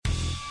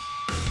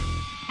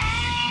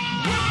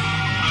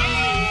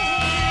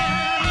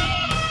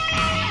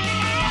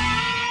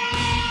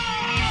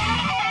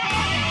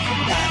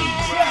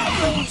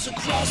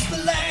across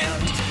the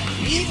land.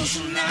 Evil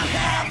shall not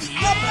have the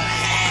upper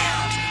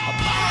hand. A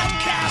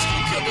podcast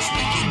will kill this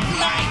wicked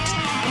blight.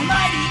 A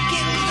mighty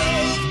gale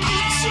of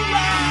keeps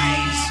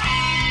arise.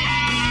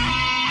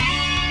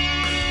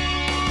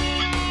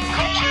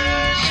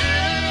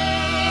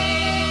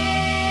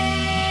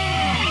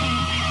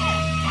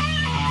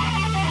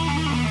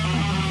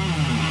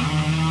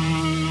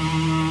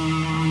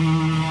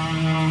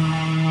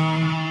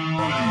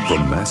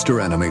 From master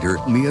animator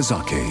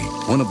Miyazaki,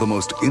 one of the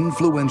most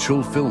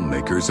influential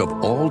filmmakers of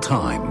all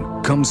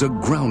time, comes a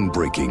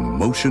groundbreaking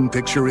motion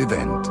picture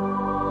event.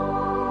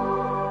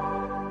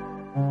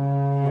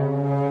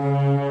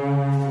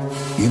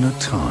 In a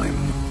time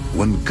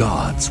when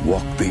gods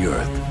walk the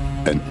earth,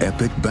 an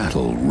epic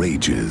battle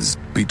rages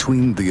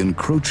between the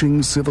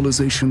encroaching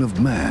civilization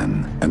of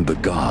man and the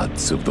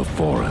gods of the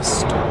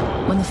forest.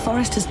 When the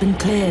forest has been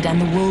cleared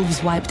and the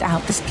wolves wiped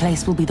out, this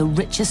place will be the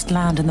richest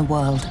land in the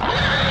world.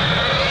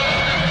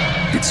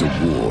 It's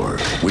a war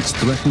which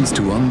threatens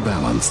to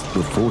unbalance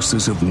the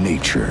forces of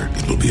nature.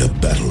 It will be a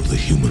battle the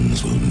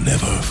humans will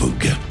never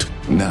forget.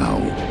 Now,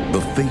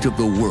 the fate of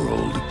the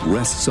world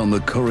rests on the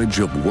courage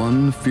of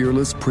one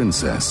fearless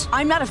princess.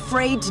 I'm not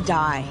afraid to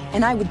die,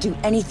 and I would do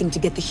anything to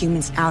get the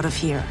humans out of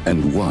here.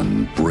 And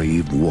one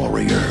brave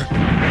warrior.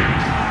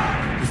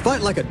 You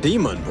fight like a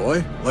demon,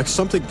 boy. Like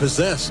something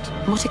possessed.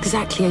 What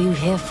exactly are you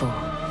here for?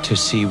 To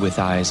see with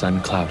eyes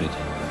unclouded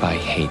by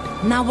hate.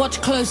 Now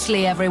watch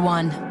closely,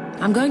 everyone.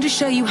 I'm going to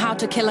show you how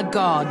to kill a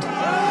god.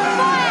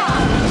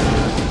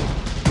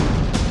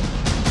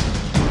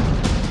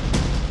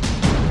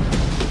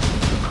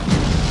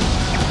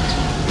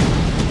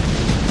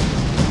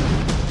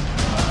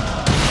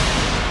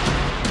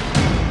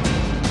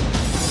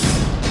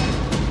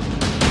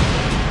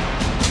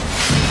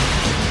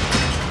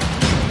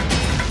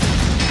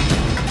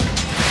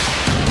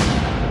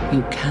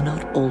 You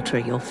cannot alter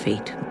your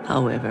fate.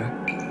 However,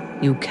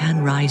 you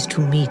can rise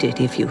to meet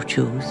it if you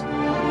choose.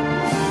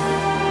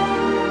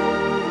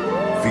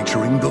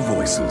 Featuring the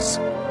voices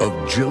of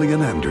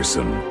Gillian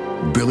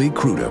Anderson, Billy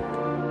Crudup,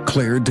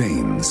 Claire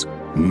Danes,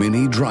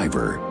 Minnie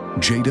Driver,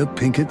 Jada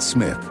Pinkett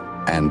Smith,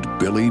 and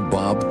Billy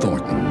Bob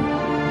Thornton.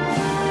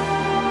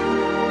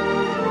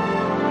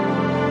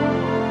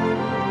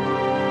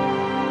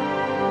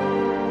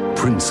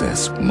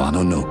 Princess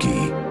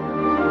Mononoke.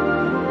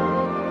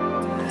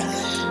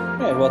 All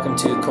right, welcome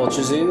to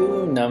Culture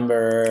Zoo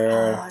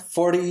number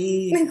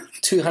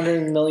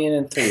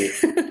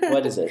 40,200,003.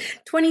 What is it?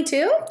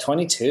 22?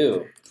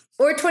 22.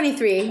 Or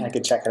 23. I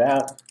could check it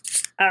out.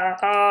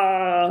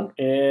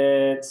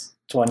 It's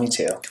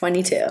 22.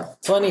 22.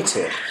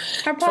 22.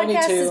 Our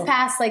podcast is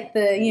past like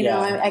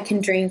the, I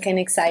can drink an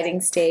exciting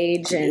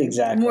stage and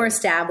exactly. more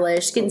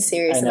established, getting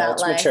serious I know, about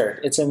it's life. mature.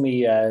 It's in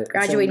the...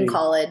 graduating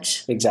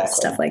college. Exactly.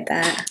 Stuff like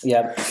that.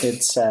 Yep.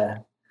 It's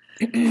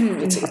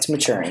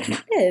maturing.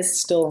 It is.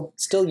 Still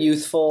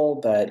youthful,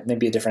 but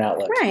maybe a different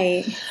outlook.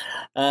 Right.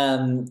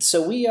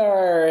 So we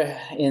are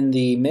in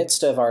the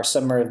midst of our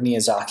summer of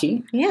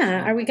Miyazaki.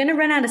 Yeah. Are we going to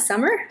run out of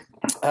summer?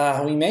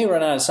 We may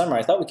run out of summer.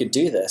 I thought we could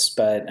do this,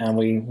 but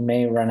we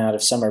may run out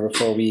of summer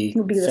before we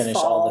finish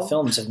all the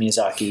films of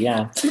Miyazaki.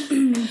 Yeah.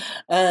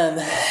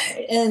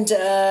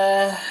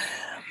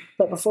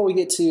 But before we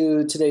get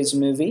to today's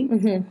movie,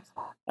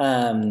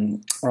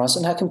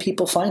 Rosalind, how can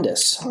people find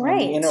us on the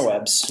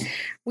interwebs?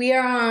 We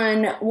are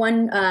on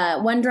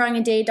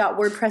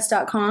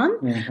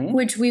onedrawingaday.wordpress.com,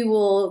 which we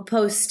will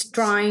post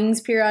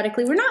drawings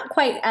periodically. We're not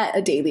quite at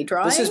a daily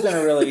drawing. This has been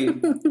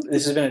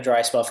a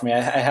dry spell for me.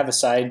 I have a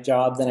side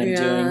job that I'm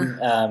doing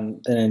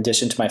in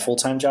addition to my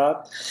full-time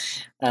job.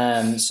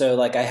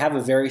 So I have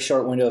a very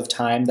short window of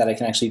time that I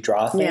can actually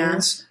draw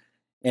things.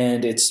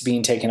 And it's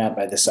being taken up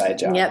by the side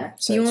job. Yep.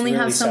 So you only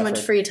have so much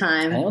free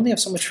time. I only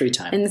have so much free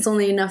time. And it's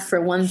only enough for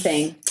one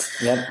thing.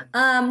 Yep.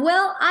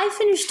 Well, I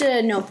finished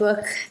a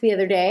notebook the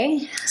other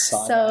day.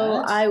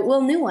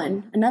 New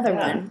one, another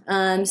one.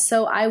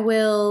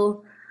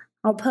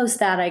 I'll post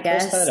that, I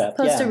guess.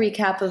 Post a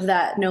recap of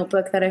that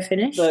notebook that I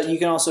finished. But you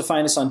can also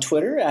find us on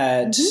Twitter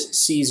at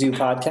CZoo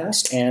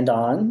Podcast and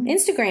on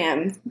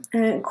Instagram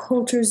at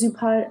Culture Zoo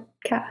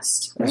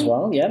Podcast. As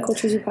well, yeah.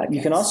 Culture Zoo Podcast.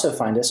 You can also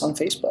find us on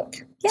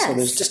Facebook. Yes. So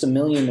there's just a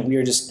million. We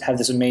have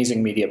this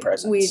amazing media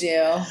presence. We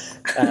do.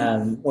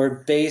 We're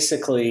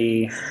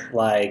basically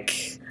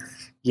like,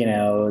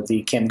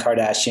 the Kim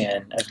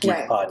Kardashian of geek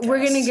podcasts. We're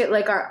going to get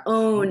our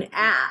own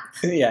app.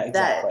 Yeah,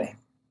 exactly.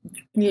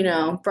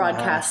 That,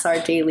 broadcasts our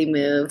daily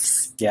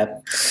moves.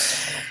 Yep.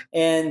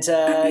 And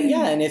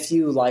and if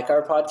you like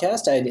our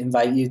podcast, I'd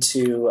invite you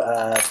to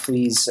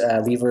please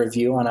leave a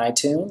review on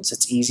iTunes.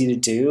 It's easy to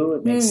do.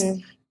 It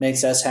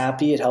makes us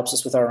happy. It helps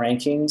us with our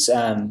rankings.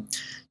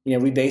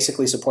 We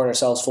basically support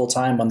ourselves full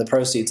time on the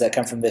proceeds that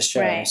come from this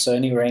show. Right. So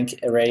any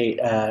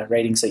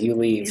ratings that you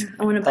leave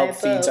help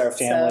feeds our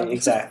family.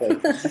 So.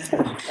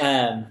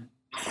 Exactly.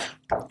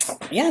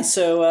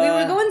 So we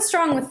were going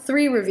strong with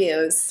 3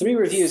 reviews. 3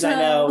 reviews, I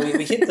know.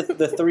 We hit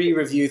the 3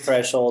 review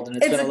threshold, and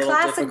it's been a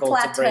little difficult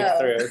to break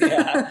through.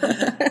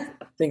 Yeah.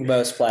 think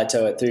most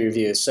plateau at 3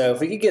 reviews. So if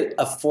we could get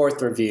a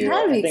 4th review,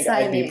 I think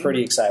I'd be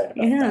pretty excited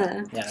about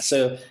that. Yeah.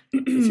 So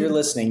if you're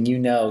listening,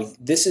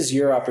 this is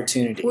your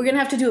opportunity. We're going to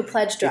have to do a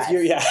pledge drive.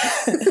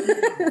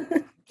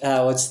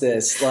 What's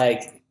this?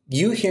 Like,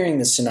 you hearing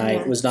this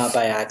tonight was not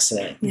by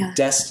accident. Yeah.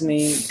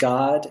 Destiny,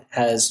 God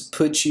has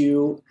put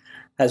your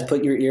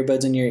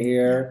earbuds in your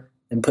ear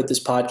and put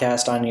this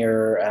podcast on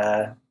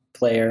your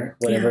player,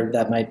 whatever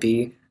that might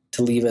be,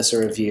 to leave us a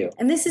review.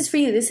 And this is for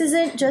you. This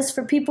isn't just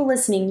for people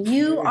listening.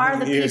 You are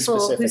the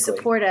people who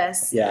support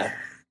us. Yeah,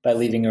 by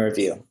leaving a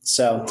review.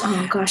 So,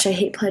 oh gosh, I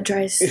hate pledge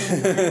drives so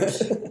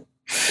much.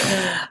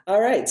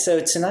 All right, so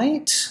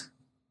tonight,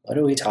 what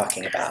are we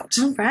talking about?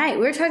 All right,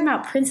 we're talking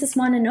about Princess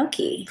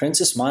Mononoke.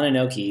 Princess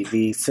Mononoke,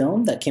 the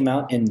film that came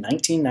out in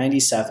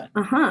 1997.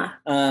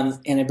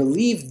 And I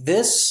believe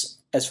this,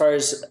 as far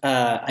as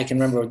I can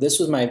remember, this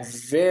was my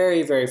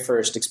very, very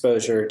first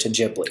exposure to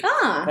Ghibli.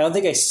 I don't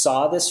think I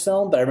saw this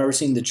film, but I remember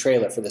seeing the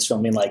trailer for this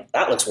film being like,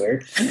 that looks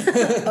weird.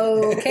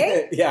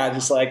 Okay. Yeah, I'm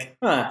just like,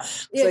 huh.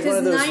 Yeah,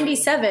 because like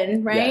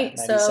 97, right?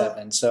 Yeah,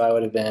 97. So I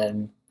would have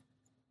been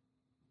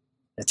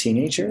a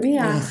teenager?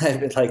 Yeah. I'd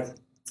been like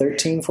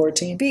 13,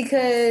 14.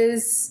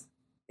 Because,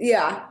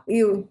 this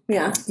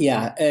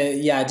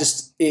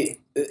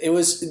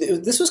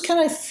was kind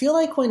of, I feel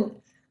like when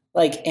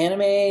like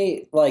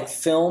anime, like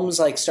films,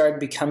 like started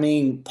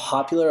becoming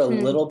popular a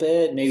little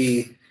bit,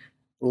 maybe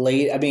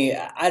late. I mean,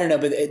 I don't know,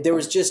 but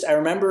I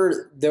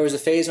remember there was a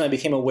phase when I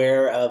became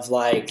aware of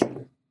like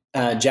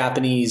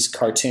Japanese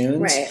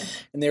cartoons,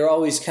 right? And they were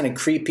always kind of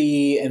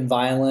creepy and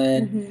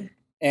violent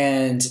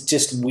and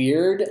just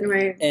weird,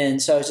 right?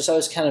 And so I was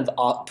always kind of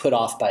put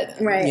off by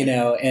them, right?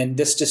 And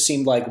this just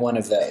seemed like one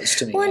of those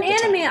to me. Well, in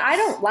anime, I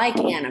don't like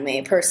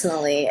anime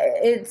personally.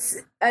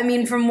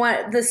 From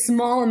what the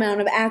small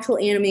amount of actual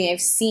anime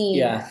I've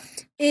seen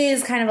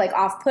is kind of like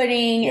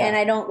off-putting, and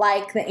I don't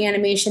like the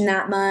animation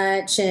that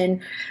much.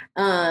 And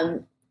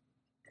I'm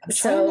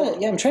trying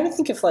to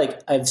think if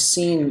like I've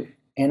seen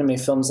anime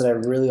films that I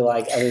really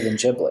like other than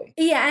Ghibli.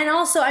 Yeah, and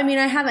also, I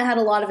haven't had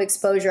a lot of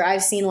exposure.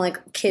 I've seen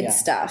like kids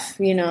stuff,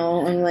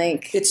 and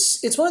like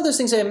it's one of those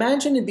things. I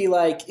imagine it'd be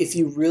like if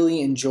you really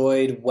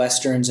enjoyed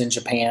westerns in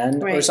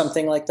Japan or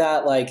something like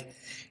that. Like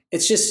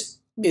it's just.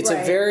 It's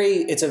a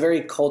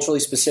very culturally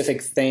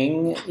specific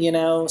thing,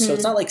 So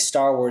it's not like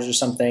Star Wars or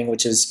something,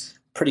 which is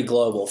pretty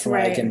global from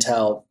what I can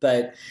tell.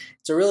 But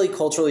it's a really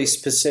culturally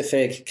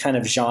specific kind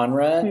of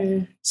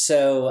genre.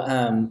 So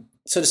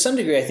to some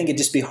degree, I think it'd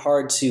just be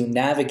hard to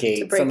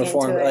navigate from a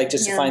form, like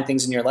just to find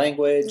things in your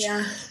language,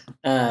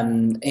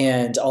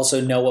 and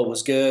also know what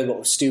was good, what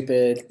was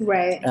stupid,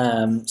 right?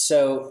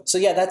 So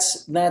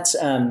that's.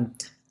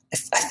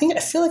 I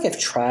feel like I've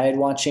tried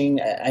watching.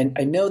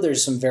 I know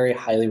there's some very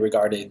highly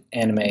regarded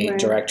anime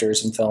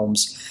directors and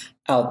films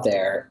out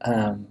there,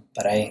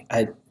 but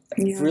I've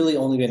really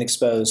only been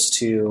exposed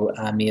to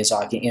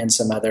Miyazaki and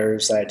some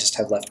others that just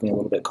have left me a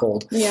little bit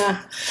cold.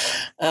 Yeah.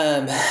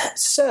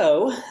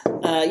 So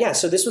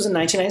this was in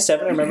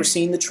 1997. I remember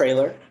seeing the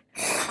trailer,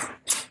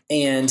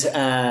 and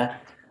I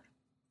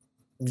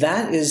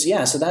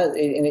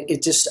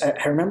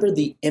remember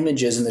the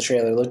images in the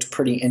trailer looked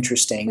pretty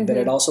interesting, but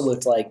it also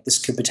looked like this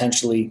could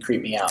potentially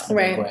creep me out in a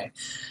big way.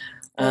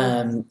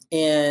 But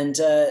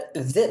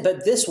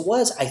this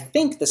was, I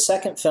think, the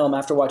second film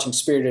after watching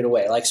Spirited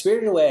Away. Like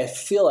Spirited Away, I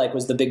feel like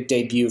was the big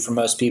debut for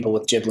most people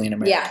with Ghibli in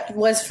America. Yeah, it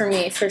was for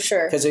me, for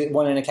sure. Because it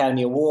won an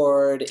Academy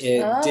Award.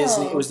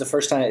 Disney. It was the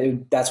first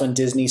time. That's when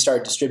Disney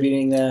started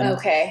distributing them.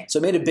 Okay. So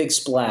it made a big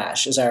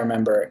splash, as I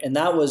remember, and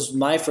that was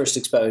my first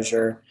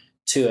exposure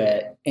to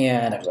it,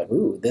 and I was like,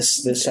 ooh,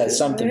 this has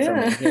something for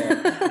me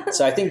here.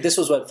 So I think this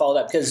was what followed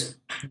up, because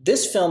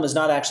this film is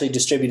not actually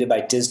distributed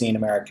by Disney in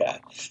America.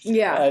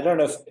 Yeah. I don't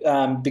know if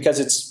because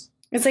it's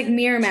like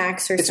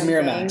Miramax or something. It's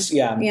Miramax,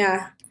 yeah.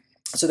 Yeah.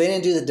 So they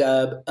didn't do the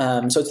dub.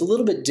 So it's a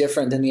little bit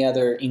different than the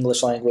other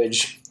English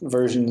language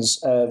versions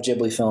of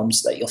Ghibli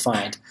films that you'll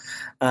find.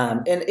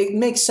 And it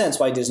makes sense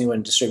why Disney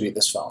wouldn't distribute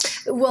this film.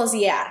 Well,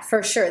 yeah,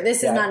 for sure.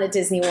 This is not a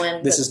Disney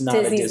one. This is not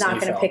Disney's a Disney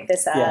not going to film. pick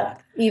this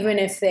up, even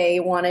if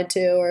they wanted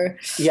to. Or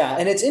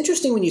and it's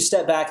interesting when you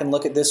step back and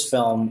look at this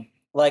film.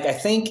 Like, I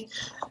think,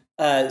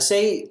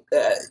 we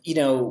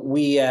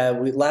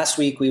last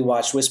week we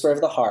watched Whisper of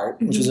the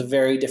Heart, which was a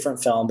very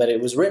different film, but it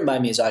was written by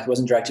Miyazaki, it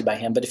wasn't directed by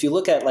him. But if you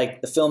look at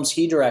like the films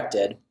he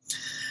directed,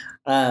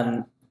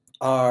 so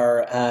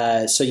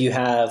you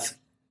have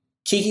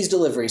Kiki's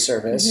Delivery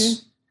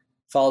Service,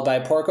 followed by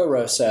Porco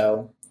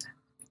Rosso,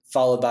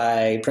 followed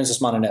by Princess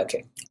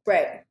Mononoke.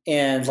 Right.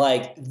 And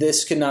like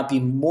this could not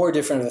be more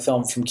different of a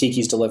film from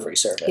Kiki's Delivery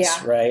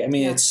Service, right? I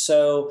mean, it's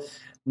so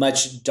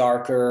much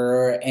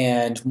darker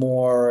and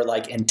more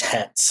like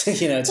intense.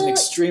 It's an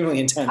extremely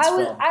intense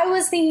film. I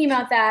was thinking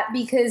about that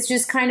because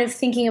just kind of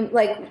thinking of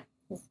like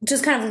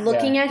just kind of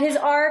looking at his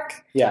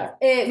arc. Yeah.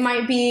 It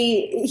might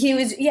be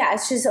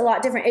it's just a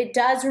lot different. It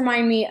does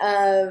remind me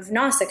of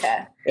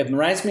Nausicaa. It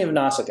reminds me of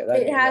Nausicaa.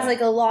 It has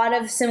like a lot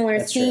of similar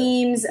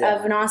themes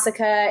of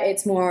Nausicaa.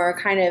 It's more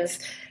kind of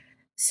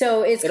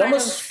So it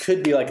almost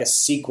could be like a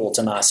sequel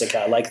to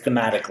Nausicaa, like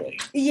thematically.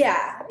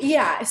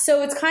 Yeah.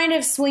 So it's kind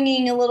of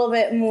swinging a little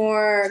bit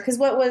more, because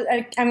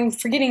I'm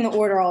forgetting the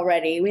order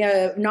already. We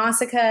have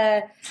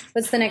Nausicaa.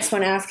 What's the next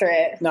one after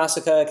it?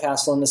 Nausicaa,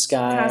 Castle in the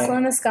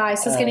Sky.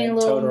 So it's getting a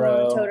little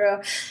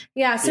Totoro.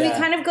 Yeah. So he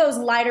kind of goes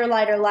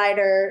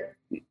lighter.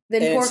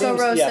 Then Porco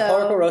Rosso. Yeah,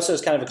 Porco Rosso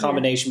is kind of a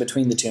combination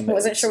between the two movies. I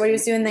wasn't sure what he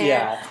was doing there.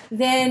 Yeah.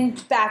 Then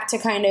back to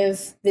kind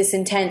of this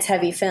intense,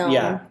 heavy film.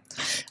 Yeah.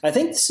 I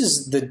think this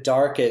is the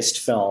darkest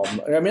film.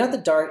 I mean, not the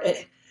dark.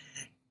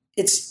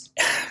 It's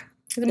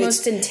the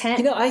most intense.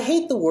 You know, I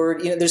hate the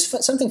word. You know,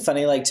 there's something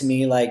funny, like to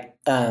me, like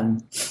I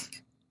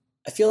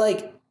feel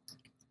like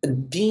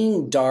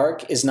being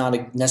dark is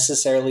not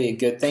necessarily a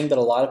good thing, but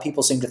a lot of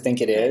people seem to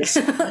think it is.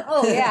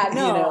 Oh yeah,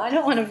 no, I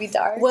don't want to be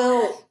dark.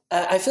 Well,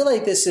 I feel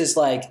like this is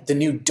like the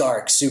new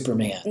dark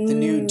Superman, the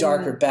new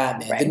darker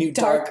Batman, the new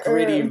dark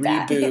gritty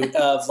reboot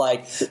of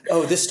like,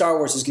 oh, this Star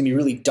Wars is going to be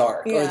really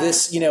dark, or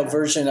this,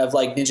 version of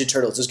like Ninja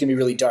Turtles is going to be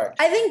really dark.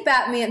 I think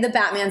the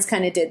Batmans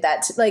kind of did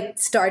that,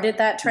 started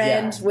that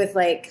trend with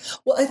like.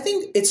 Well, I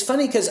think it's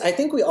funny because I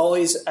think we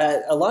always,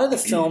 a lot of the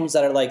films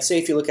that are like, say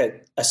if you look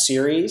at a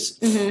series,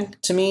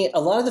 to me, a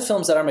lot of the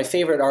films that are my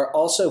favorite are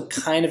also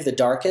kind of the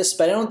darkest,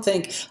 but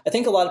I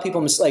think a lot of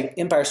people like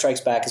Empire Strikes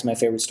Back is my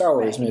favorite Star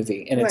Wars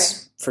movie, and it's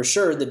for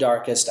sure the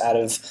darkest out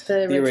of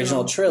the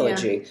original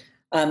trilogy.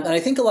 Yeah. And I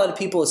think a lot of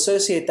people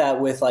associate that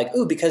with like,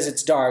 ooh, because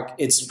it's dark,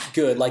 it's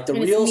good. Like the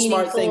real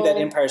smart thing that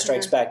Empire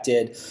Strikes Back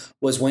did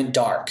was went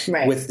dark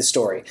with the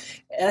story.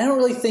 And I don't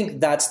really think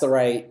that's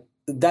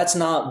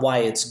not why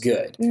it's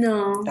good.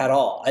 No. At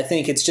all. I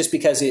think it's just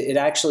because it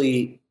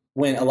actually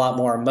went a lot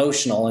more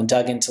emotional and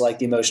dug into like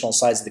the emotional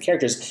sides of the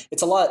characters.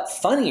 It's a lot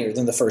funnier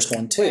than the first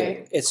one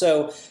too. Right.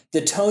 So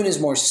the tone is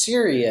more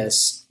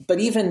serious, but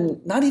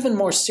not even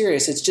more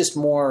serious. It's just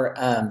more,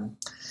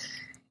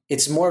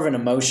 it's more of an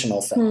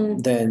emotional film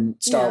than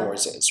Star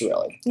Wars is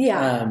really.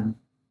 Yeah.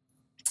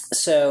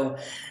 So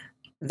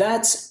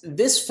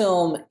this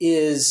film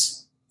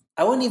is,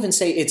 I wouldn't even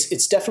say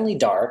it's definitely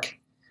dark,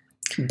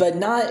 but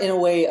not in a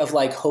way of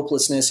like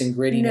hopelessness and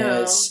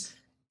grittiness. No.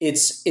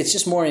 It's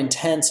just more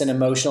intense and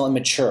emotional and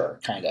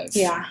mature, kind of.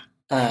 Yeah.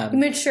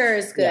 Mature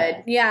is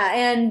good. Yeah.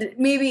 And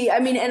maybe,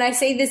 and I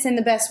say this in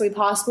the best way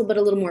possible, but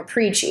a little more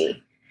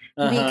preachy.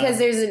 Because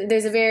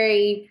there's a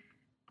very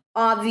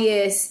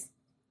obvious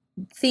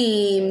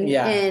theme.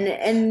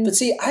 Yeah. But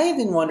see, I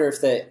even wonder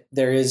if it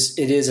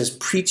is as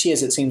preachy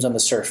as it seems on the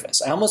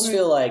surface. I almost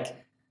feel like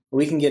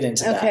we can get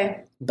into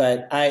that.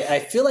 But I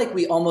feel like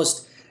we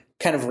almost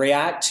kind of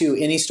react to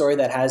any story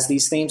that has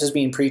these themes as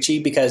being preachy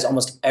because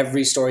almost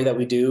every story that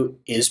we do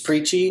is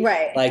preachy.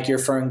 Right. Like your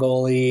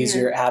Ferngullies,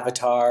 your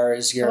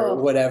Avatars, your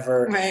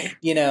whatever. Right.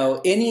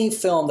 Any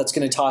film that's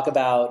going to talk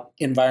about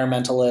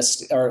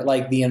environmentalist or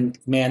like the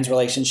man's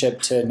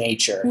relationship to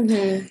nature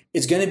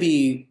is going to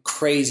be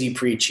crazy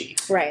preachy.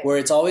 Right. Where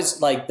it's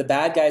always like the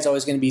bad guy is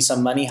always going to be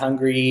some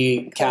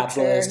money-hungry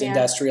capitalist,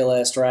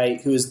 industrialist, right,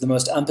 who is the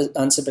most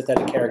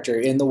unsympathetic character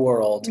in the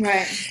world.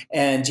 Right.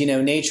 And,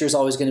 nature is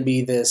always going to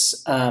be this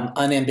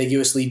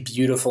unambiguously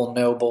beautiful,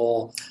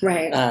 noble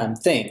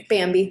thing.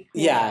 Bambi.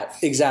 Yeah,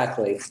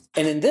 exactly.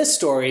 And in this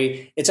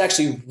story, it's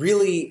actually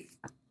really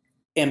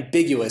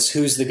ambiguous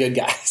who's the good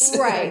guys.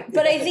 Right.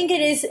 But I think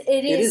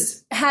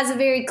it has a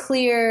very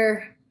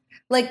clear,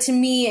 like to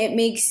me, it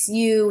makes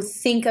you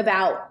think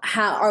about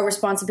how our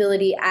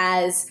responsibility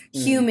as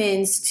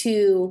humans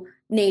to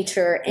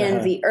nature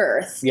and the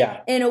earth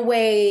in a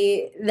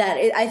way that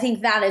I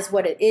think that is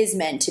what it is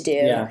meant to do.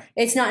 Yeah.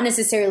 It's not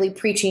necessarily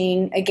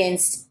preaching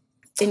against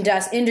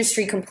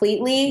industry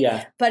completely,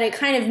 but it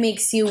kind of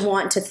makes you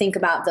want to think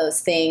about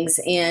those things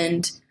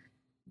and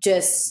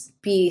just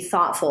be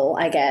thoughtful,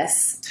 I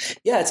guess.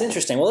 Yeah, it's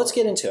interesting. Well, let's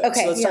get into it.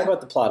 Okay, so let's talk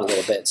about the plot a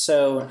little bit.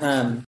 So,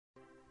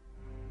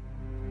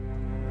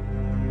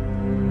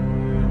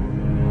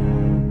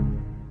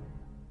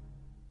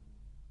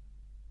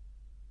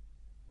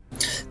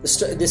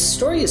 this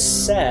story is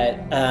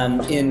set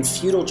in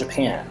feudal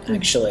Japan,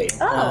 actually.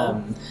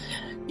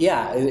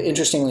 Yeah,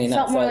 interestingly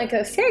enough. Felt more like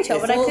a fairy tale,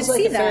 but I could see that. It feels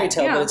like a fairy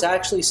tale, but it's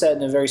actually set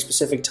in a very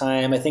specific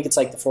time. I think it's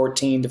like the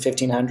 14 to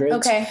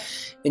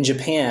 1500s in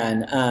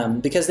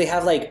Japan, because they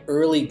have like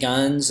early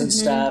guns and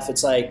stuff.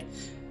 It's like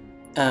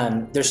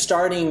they're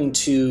starting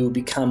to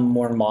become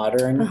more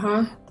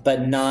modern.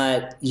 But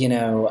not,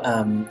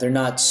 they're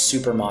not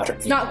super modern.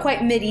 It's not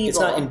quite medieval. It's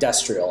not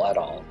industrial at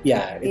all.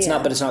 Yeah, it's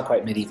not, but it's not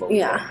quite medieval.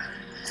 Yeah.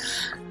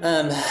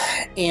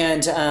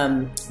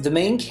 The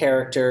main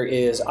character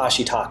is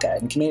Ashitaka.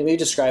 And can you maybe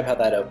describe how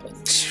that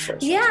opens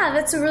first? Yeah,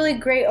 that's a really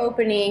great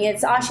opening.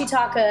 It's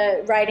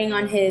Ashitaka riding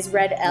on his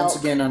red elk.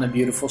 Once again, on a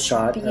beautiful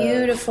shot.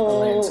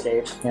 Beautiful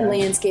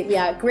landscape.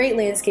 Yeah, great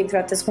landscape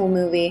throughout this whole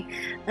movie.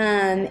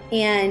 And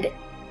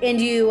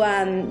you...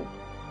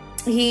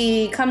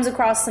 he comes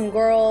across some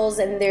girls,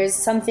 and there's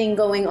something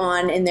going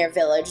on in their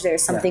village.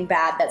 There's something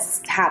bad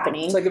that's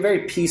happening. It's like a very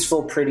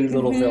peaceful, pretty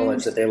little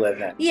village that they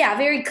live in. Yeah,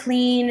 very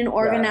clean and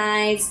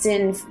organized,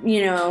 and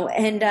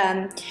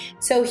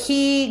so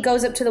he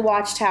goes up to the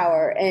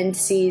watchtower and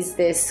sees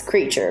this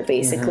creature,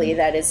 basically,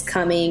 that is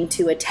coming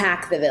to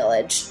attack the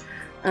village.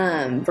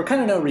 For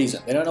kind of no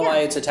reason. They don't know why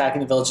it's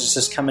attacking the village. It's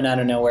just coming out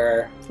of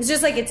nowhere. It's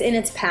just like it's in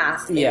its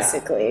path,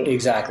 basically. Yeah,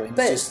 exactly.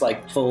 It's just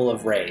like full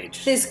of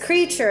rage. This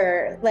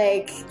creature,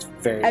 way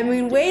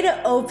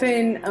to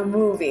open a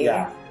movie.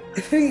 Yeah.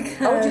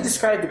 How would you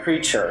describe the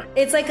creature?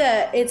 It's like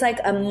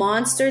a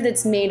monster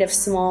that's made of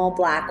small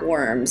black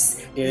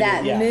worms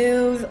that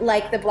move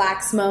like the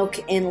black smoke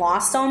in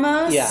Lost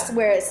almost,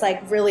 where it's like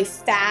really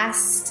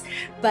fast,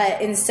 but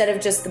instead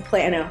of just the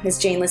plain, I know, is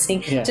Jane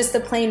listening? Yeah. Just the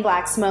plain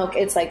black smoke,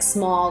 it's like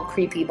small,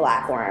 creepy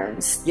black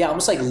worms. Yeah,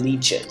 almost like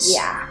leeches.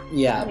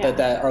 Yeah, but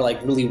that are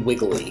like really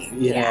wiggly,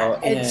 you know?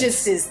 And it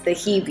just is the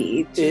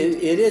heebie.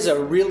 It is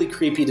a really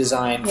creepy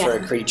design for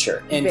a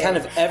creature. And and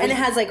it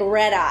has like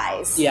red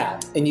eyes. Yeah,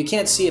 and you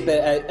can't see it, but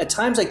at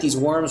times like these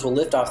worms will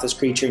lift off this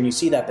creature, and you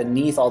see that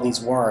beneath all these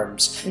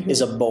worms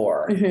is a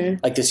boar,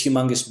 like this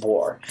humongous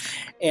boar.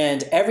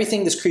 And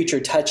everything this creature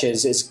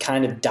touches is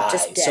kind of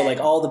died. So like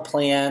all the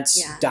plants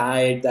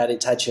died that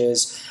it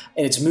touches,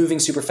 and it's moving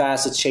super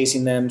fast. It's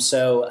chasing them.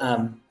 So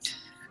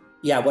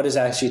what is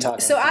Ashitaka?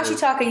 So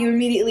Ashitaka, you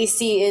immediately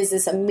see, is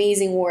this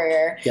amazing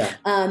warrior. Yeah.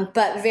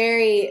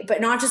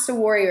 But not just a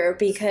warrior,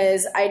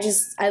 because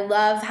I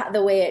love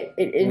the way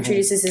it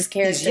introduces his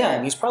character. He's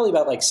young. He's probably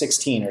about like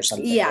 16 or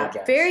something. Yeah,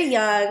 very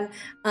young.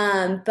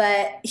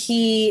 But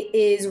he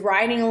is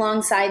riding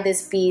alongside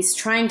this beast,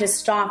 trying to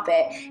stop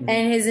it.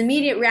 And his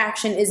immediate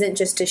reaction isn't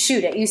just to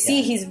shoot it. You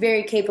see he's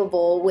very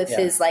capable with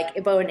his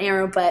like bow and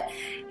arrow, but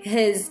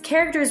his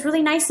character is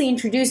really nicely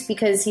introduced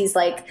because he's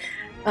like,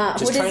 what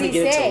does he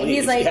say?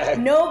 He's like,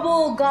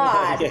 noble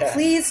God,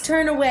 please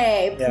turn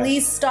away,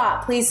 please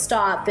stop,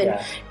 and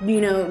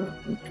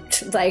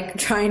like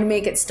trying to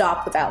make it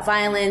stop without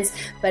violence.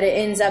 But it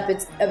ends up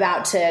it's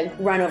about to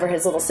run over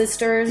his little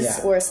sisters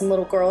or some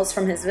little girls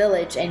from his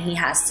village, and he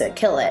has to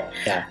kill it.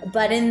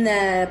 But in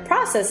the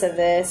process of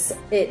this,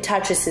 it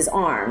touches his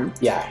arm.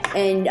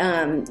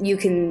 And you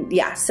can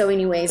so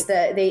anyways,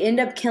 they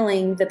end up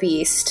killing the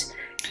beast.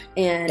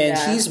 And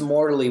he's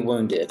mortally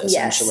wounded,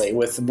 essentially,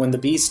 with when the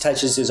beast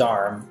touches his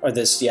arm, or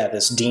this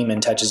demon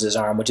touches his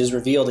arm, which is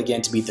revealed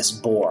again to be this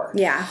boar.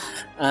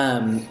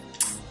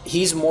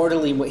 He's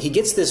mortally. He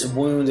gets this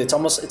wound.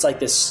 It's like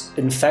this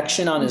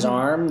infection on his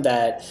arm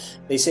that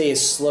they say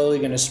is slowly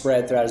going to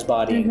spread throughout his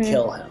body and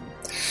kill him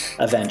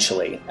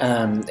eventually.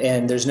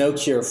 And there's no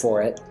cure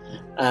for it.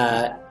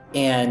 The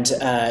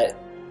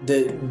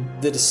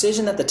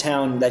decision that the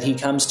town that he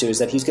comes to is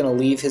that he's going to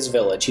leave his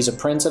village. He's a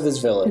prince of his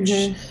village.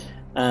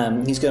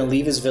 He's going to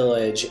leave his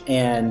village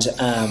and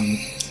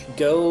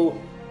go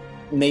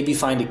maybe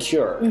find a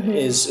cure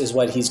is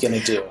what he's going to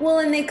do. Well,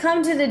 and they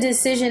come to the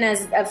decision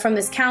from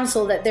this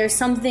council that there's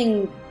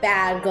something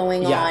bad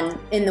going on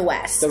in the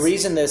West. The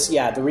reason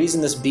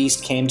this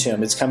beast came to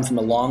him, it's come from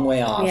a long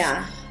way off.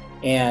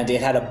 And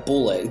it had a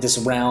bullet, this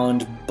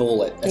round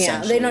bullet.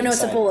 Yeah, they don't know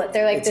it's a bullet.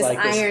 They're like this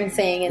iron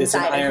thing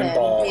inside of him. It's an iron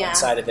ball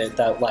inside of it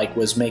that like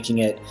was making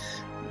it,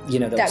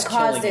 that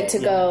caused it to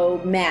go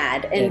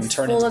mad and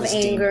full of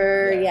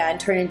anger. And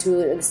turn into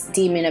this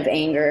demon of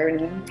anger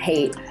and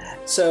hate.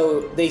 So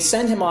they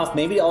send him off,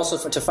 maybe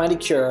also to find a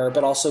cure,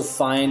 but also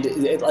find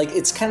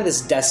it's kind of this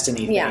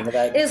destiny thing.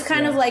 It's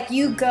kind of like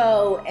you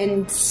go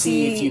and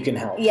see if you can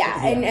help.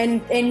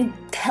 And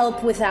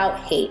help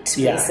without hate,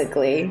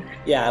 basically.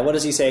 Yeah. What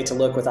does he say? To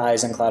look with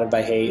eyes unclouded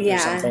by hate or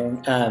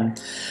something.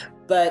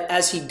 But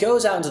as he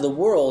goes out into the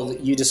world,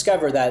 you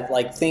discover that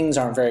like things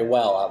aren't very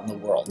well out in the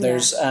world.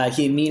 There's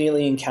he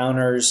immediately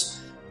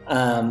encounters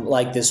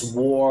like this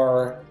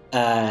war.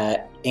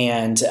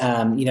 And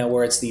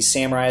where it's these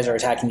samurais are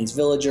attacking these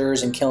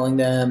villagers and killing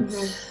them.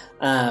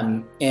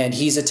 And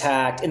he's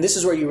attacked. And this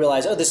is where you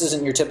realize, this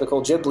isn't your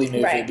typical Ghibli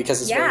movie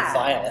because it's very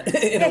violent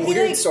in a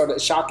weird sort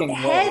of shocking way.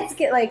 Heads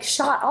get like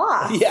shot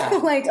off.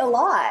 Like a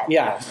lot.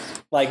 Yeah.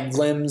 Like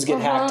limbs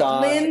get hacked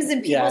off. Limbs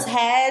and people's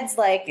heads.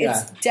 Like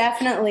it's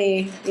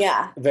definitely,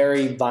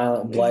 very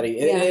violent and bloody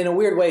in a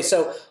weird way.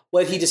 So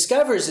what he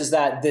discovers is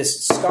that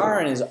this scar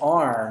on his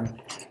arm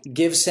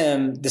gives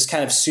him this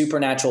kind of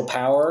supernatural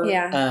power.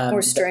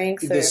 Or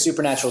strength. This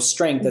supernatural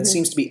strength that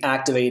seems to be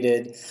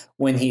activated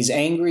when he's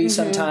angry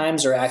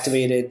sometimes, or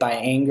activated by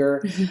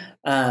anger.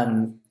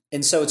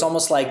 And so it's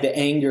almost like the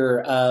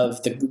anger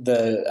of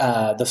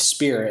the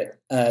spirit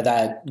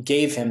that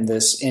gave him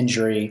this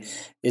injury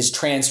is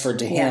transferred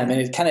to him, and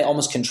it kind of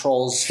almost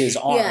controls his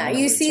arm. Yeah,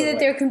 you see that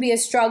there can be a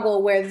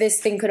struggle where this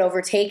thing could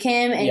overtake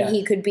him, and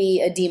he could be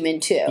a demon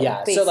too. Yeah,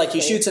 basically. So like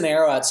he shoots an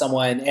arrow at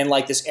someone, and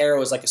like this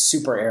arrow is like a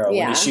super arrow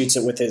when he shoots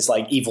it with his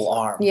like evil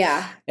arm.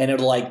 Yeah, and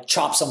it'll like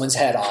chop someone's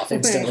head off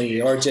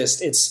instantly, or just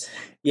So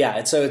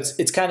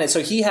it's kind of, so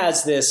he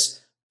has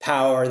this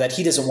power that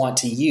he doesn't want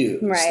to use,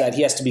 that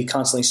he has to be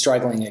constantly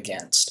struggling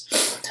against.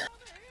 It's a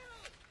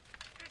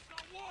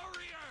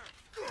warrior!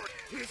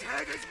 His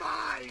head is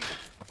mine!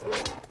 You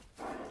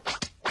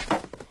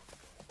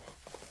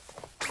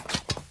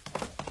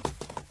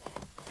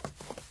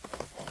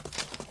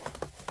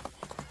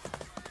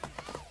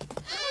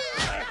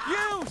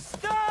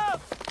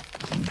stop!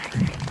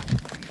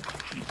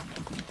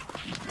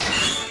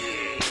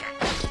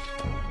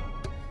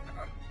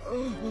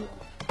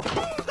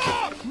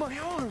 Stop! My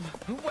arm!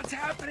 What's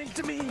happening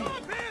to me?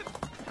 Stop him!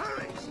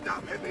 Hurry!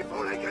 Stop him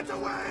before he gets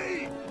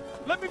away!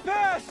 Let me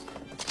pass!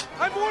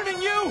 I'm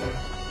warning you!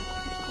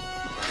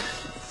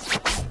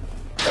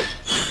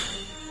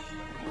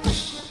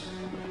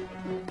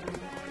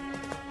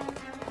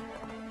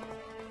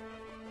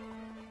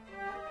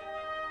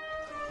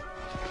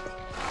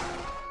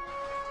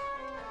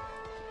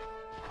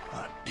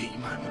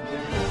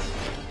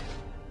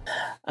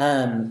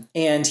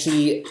 And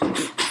he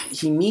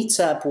meets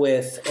up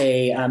with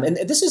a and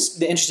this is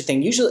the interesting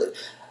thing. Usually,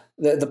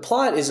 the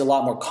plot is a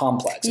lot more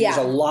complex. Yeah.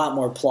 There's a lot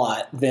more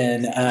plot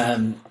than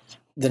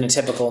a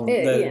typical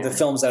the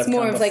films that have come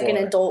before. It's more of like an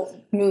adult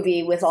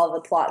movie with all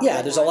the plot.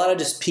 Yeah, there's a lot of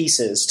just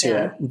pieces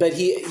to it. But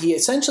he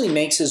essentially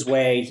makes his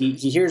way. He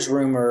hears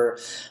rumor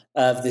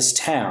of this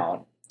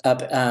town up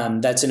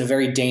that's in a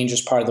very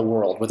dangerous part of the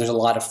world where there's a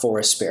lot of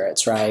forest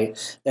spirits,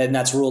 right? And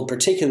that's ruled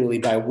particularly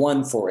by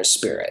one forest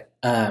spirit.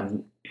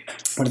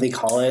 What do they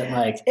call it?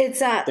 Like it's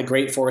the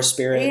Great Forest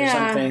Spirit or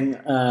something.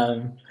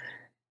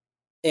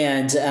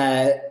 And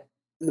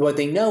what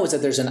they know is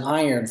that there's an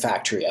iron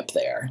factory up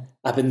there,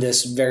 up in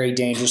this very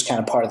dangerous kind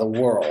of part of the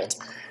world.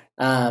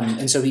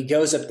 And so he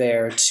goes up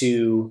there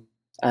to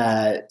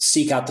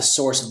seek out the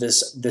source of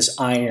this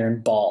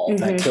iron ball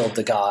that killed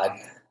the god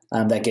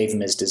that gave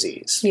him his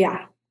disease.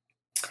 Yeah.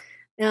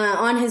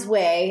 On his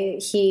way,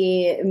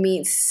 he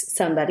meets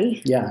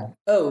somebody. Yeah.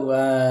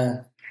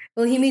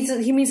 Well, he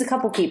meets a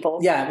couple people.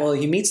 Yeah, well,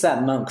 he meets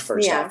that monk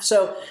first off.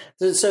 So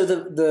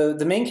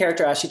the main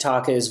character,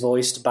 Ashitaka, is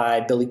voiced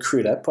by Billy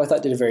Crudup, who I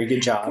thought did a very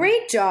good job.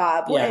 Great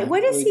job. Yeah,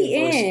 what is really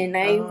he in?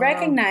 I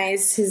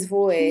recognize his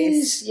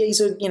voice.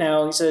 He's a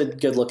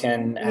good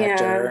looking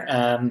actor.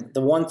 Yeah.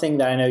 The one thing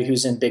that I know, he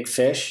was in Big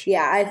Fish.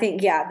 Yeah, I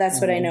think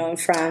that's what I know him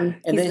from.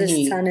 And he's then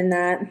the son in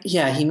that.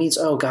 Yeah, he meets.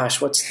 Oh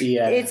gosh, what's the?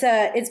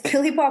 It's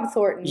Billy Bob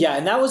Thornton. Yeah,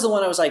 and that was the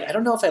one I was like, I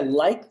don't know if I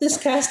like this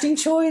casting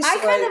choice. I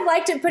kind of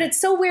liked it, but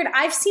it's so weird.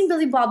 I've seen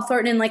Billy Bob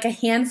Thornton in like a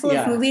handful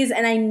of movies,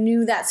 and I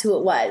knew that's who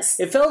it was.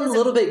 It felt a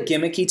little bit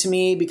gimmicky to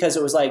me because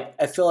it was like,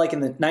 I feel like in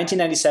the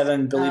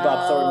 1997, Billy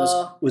Bob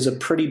Thornton was a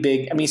pretty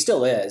big. I mean, he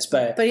still is,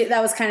 but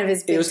that was kind of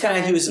his big. It was kind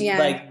of he was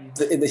like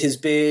his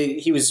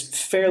big. He was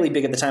fairly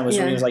big at the time. Was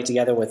when he was like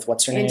together with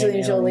what's her name,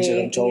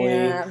 Angelina Jolie.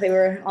 Yeah, they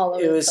were all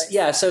over. It was the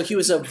place. So he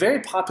was a very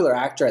popular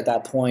actor at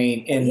that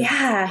point. In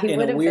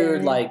a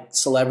weird like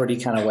celebrity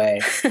kind of way.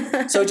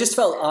 So it just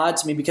felt odd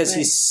to me because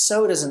he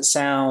so doesn't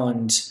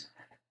sound.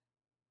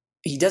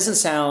 He doesn't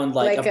sound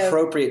like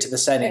appropriate to the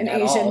setting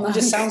at all. He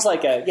just sounds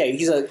like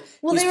he's a.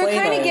 Well, they were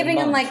kind of giving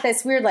him like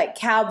this weird like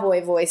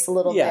cowboy voice a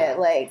little bit,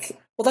 like.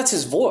 Well, that's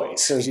his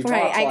voice. So he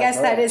right, I guess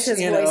that is his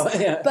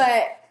voice.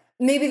 But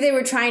maybe they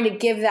were trying to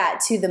give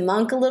that to the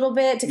monk a little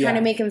bit to kind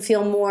of make him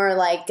feel more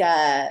like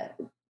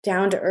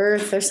down to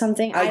earth or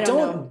something. I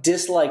don't know.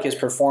 Dislike his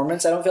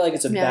performance. I don't feel like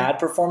it's a bad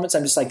performance.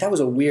 I'm just like, that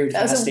was a weird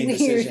casting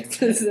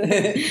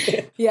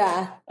decision.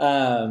 Yeah.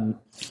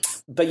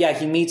 But yeah,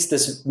 he meets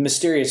this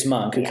mysterious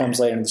monk who comes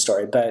later in the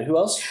story. But who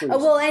else?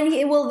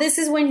 This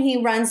is when he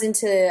runs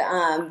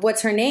into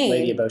what's her name?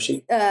 Lady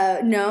Eboshi.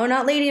 No,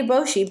 not Lady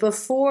Eboshi.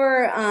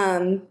 Before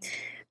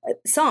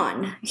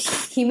Son,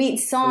 he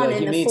meets Son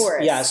in the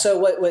forest. Yeah. So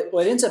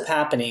what ends up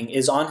happening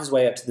is on his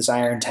way up to this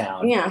iron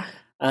town. Yeah.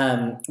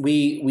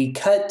 We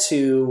cut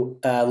to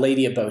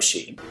Lady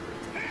Eboshi.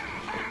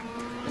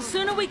 The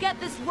sooner we get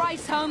this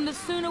rice home, the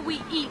sooner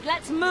we eat.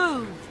 Let's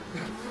move.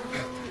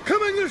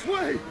 Coming this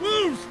way!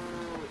 Move!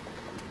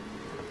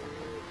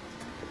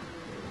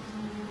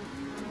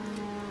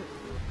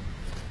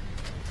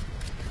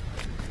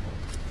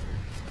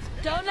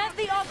 Don't let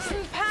the oxen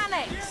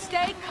panic.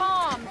 Stay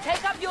calm.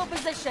 Take up your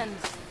positions.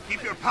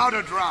 Keep your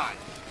powder dry.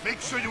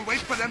 Make sure you wait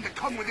for them to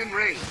come within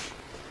range.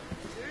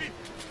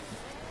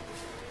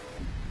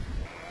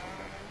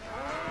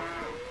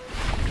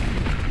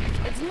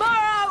 It's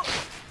Morrow!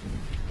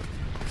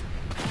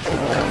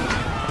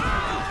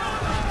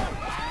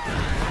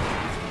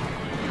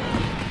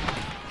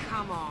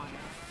 Come on.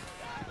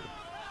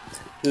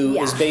 Who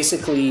is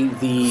basically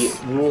the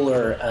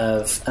ruler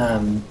of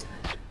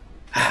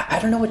I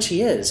don't know what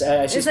she is.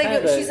 She's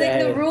like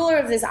the ruler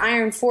of this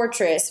iron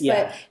fortress,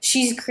 but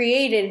she's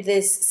created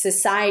this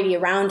society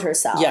around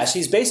herself. Yeah,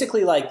 she's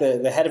basically like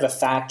the head of a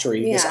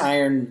factory, this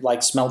iron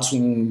like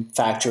smelting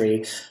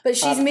factory. But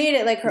she's made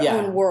it like her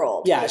own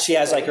world. Yeah, she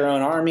has like her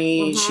own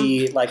army.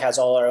 She like has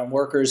all her own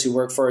workers who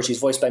work for her. She's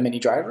voiced by Minnie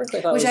Driver,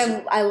 which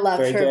I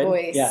loved her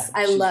voice. Yeah,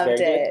 I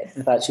loved it.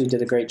 I thought she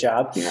did a great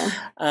job.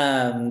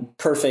 Yeah.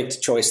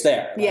 Perfect choice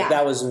there. Like,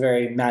 that was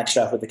very matched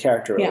up with the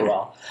character really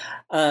well.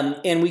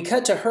 And we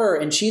cut to her,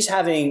 and she's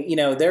having,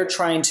 they're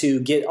trying to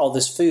get all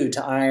this food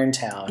to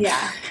Irontown.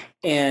 Yeah.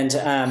 And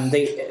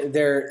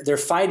they're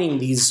fighting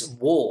these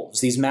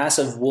wolves, these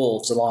massive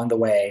wolves along the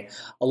way,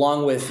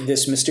 along with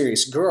this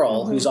mysterious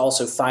girl who's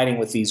also fighting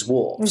with these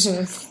wolves.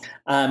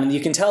 And you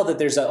can tell that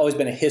there's always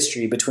been a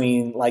history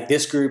between like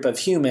this group of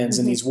humans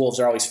and these wolves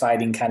are always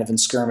fighting kind of and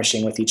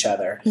skirmishing with each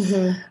other.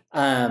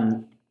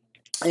 And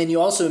you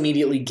also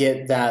immediately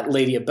get that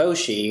Lady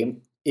Eboshi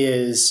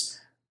is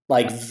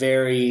like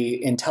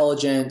very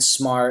intelligent,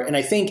 smart. And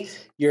I think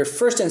your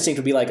first instinct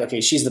would be like, okay,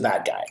 she's the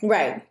bad guy.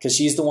 Right. Because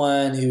she's the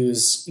one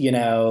who's,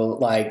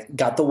 like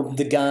got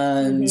the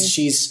guns.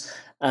 She's,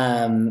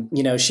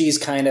 she's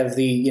kind of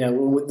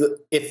the,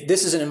 if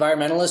this is an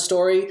environmentalist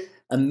story,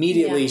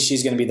 immediately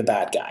she's going to be the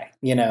bad guy,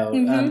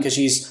 because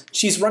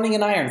she's running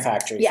an iron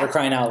factory for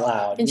crying out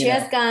loud. And she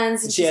has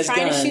guns. And she's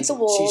trying to shoot the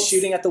wolves. She's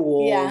shooting at the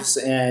wolves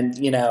and,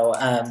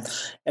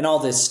 and all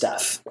this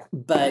stuff.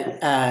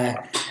 But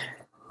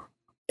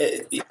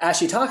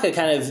Ashitaka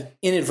kind of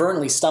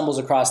inadvertently stumbles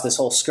across this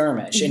whole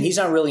skirmish, and he's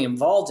not really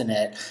involved in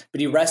it,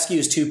 but he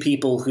rescues two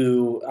people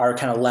who are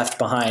kind of left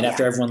behind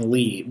after everyone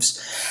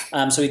leaves.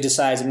 So he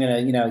decides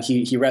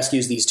he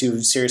rescues these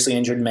two seriously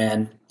injured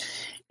men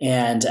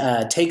and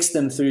takes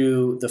them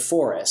through the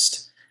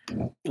forest,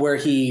 where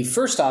he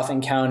first off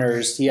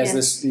encounters, he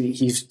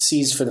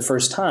sees for the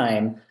first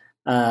time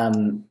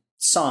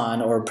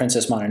San, or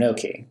Princess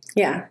Mononoke.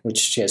 Yeah. Which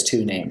she has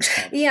two names.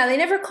 Yeah, they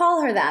never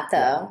call her that,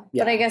 though.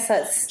 Yeah. But I guess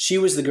that's... She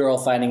was the girl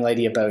fighting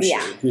Lady Eboshi,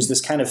 who's this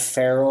kind of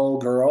feral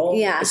girl,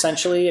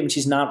 essentially. I mean,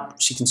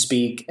 she can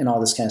speak and all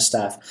this kind of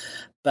stuff.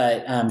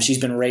 But she's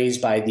been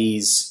raised by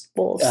these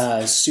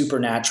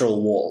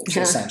supernatural wolves,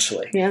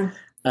 essentially. Yeah.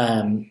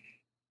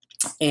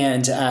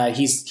 And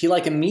he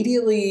like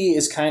immediately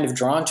is kind of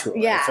drawn to her.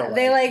 Yeah,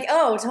 they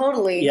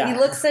totally. Yeah. He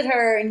looks at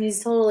her and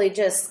he's totally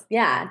just,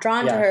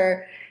 drawn to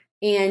her.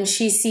 And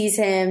she sees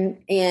him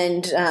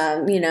and,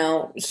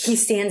 he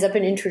stands up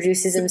and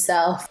introduces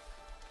himself.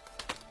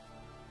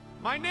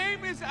 My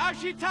name is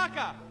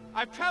Ashitaka.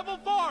 I've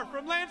traveled far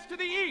from lands to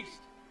the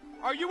east.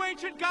 Are you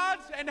ancient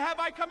gods, and have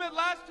I come at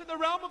last to the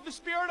realm of the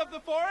spirit of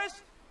the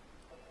forest?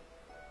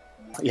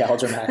 Yeah, all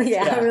dramatic.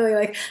 Yeah, really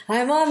like,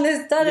 I'm on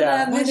this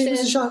mission. My name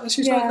is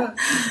Ashitaka.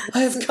 I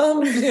have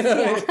come.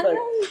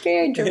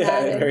 Very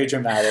dramatic. Yeah, very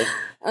dramatic.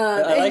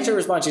 I liked her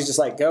response. She's just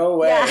like, go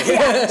away.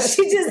 Yeah.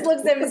 She just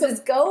looks at him and says,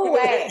 go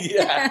away.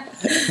 Yeah.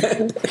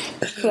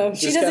 So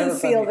she doesn't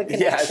feel the connection.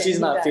 Yeah, she's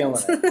not feeling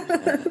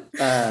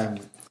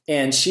it.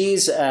 And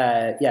she's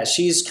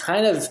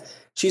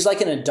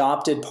like an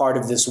adopted part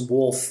of this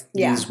wolf,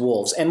 these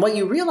wolves. And what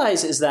you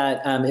realize is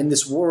that in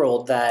this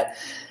world that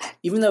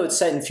even though it's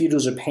set in feudal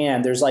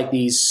Japan, there's like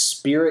these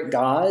spirit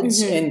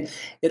gods. And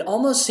it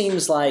almost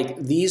seems like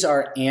these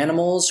are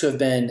animals who have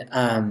been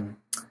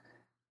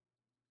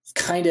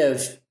kind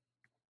of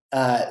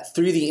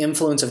through the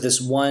influence of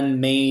this one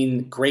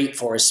main great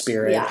forest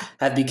spirit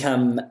have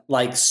become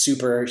like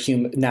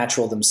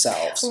natural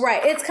themselves.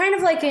 Right. It's kind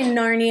of like in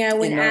Narnia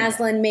when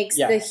Aslan makes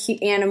the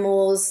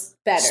animals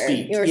better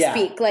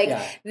speak.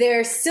 Like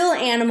they're still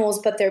animals,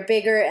 but they're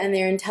bigger and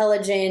they're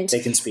intelligent. They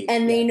can speak.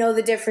 And they know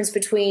the difference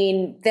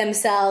between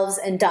themselves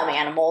and dumb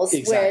animals.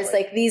 Exactly. Whereas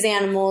like these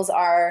animals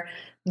are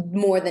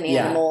more than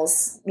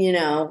animals,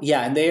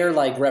 Yeah, and they are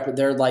like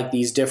they're like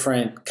these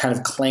different kind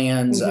of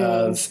clans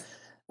of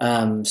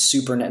not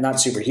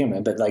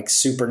superhuman, but like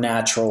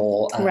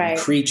supernatural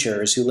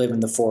creatures who live in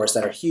the forest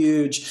that are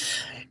huge,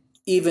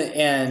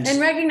 and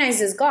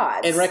recognized as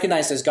gods. And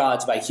recognized as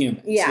gods by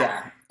humans.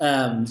 Yeah.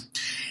 And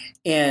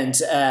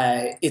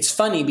it's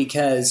funny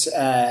because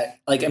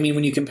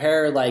when you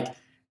compare like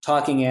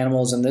talking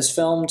animals in this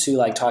film to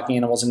like talking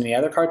animals in any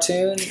other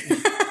cartoon,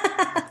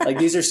 like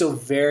these are still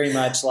very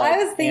much like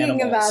I was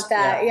thinking about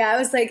that. Yeah, I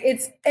was like,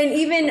 and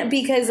even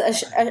because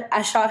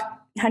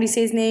how do you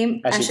say his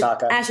name?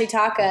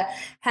 Ashitaka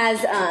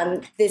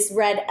has this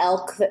red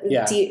elk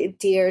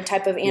deer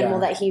type of animal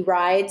that he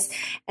rides.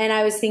 And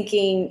I was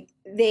thinking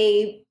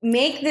they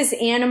make this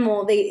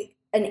animal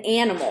an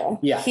animal.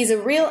 Yeah. He's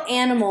a real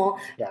animal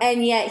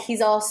and yet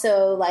he's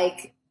also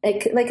like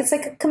it's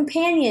like a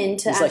companion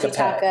to Ashitaka. Like a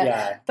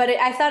pet, But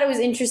I thought it was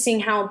interesting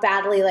how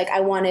badly like I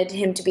wanted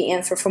him to be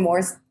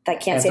anthropomorphic. I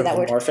can't say that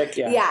word.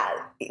 Yeah,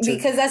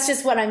 because that's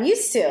just what I'm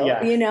used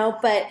to,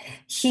 but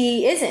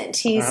he isn't.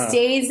 He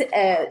stays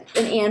an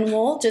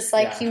animal just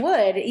like he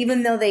would,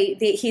 even though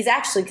he's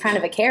actually kind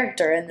of a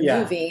character in the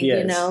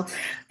movie,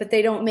 but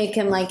they don't make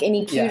him like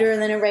any cuter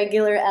than a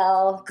regular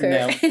elk or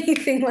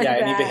anything like that.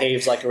 Yeah, and he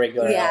behaves like a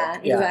regular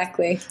elk. Yeah,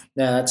 exactly.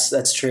 No,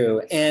 that's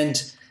true.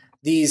 And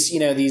these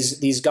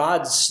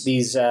gods,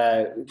 these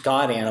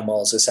god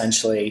animals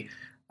essentially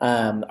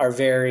are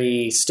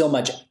still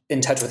much in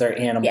touch with their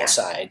animal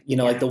side.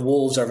 Like the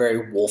wolves are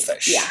very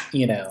wolfish.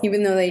 Yeah.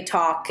 Even though they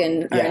talk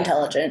and are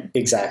intelligent.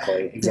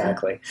 Exactly.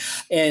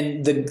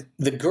 And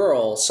the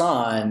girl,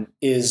 San,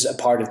 is a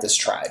part of this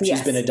tribe.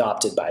 She's been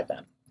adopted by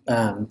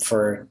them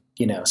for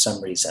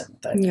some reason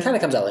that kind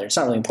of comes out later. It's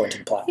not really important to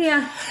the plot.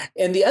 Yeah.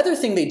 And the other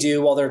thing they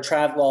do while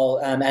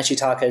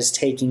Ashitaka is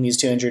taking these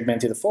two injured men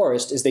through the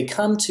forest is they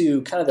come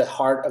to kind of the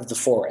heart of the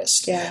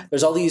forest. Yeah.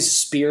 There's all these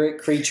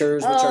spirit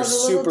creatures, which are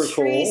super cool.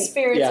 Tree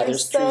spirits yeah, are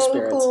there's so tree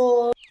spirits.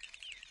 Cool.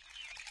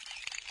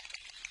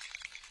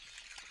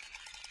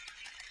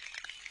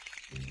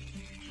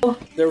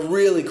 They're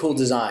really cool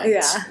designs.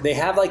 Yeah. They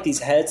have like these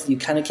heads that you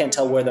kind of can't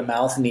tell where the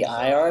mouth and the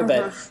eye are,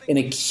 but in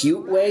a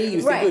cute way,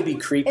 you think it would be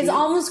creepy. It's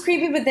almost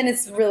creepy, but then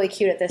it's really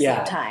cute at the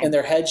same time. And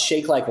their heads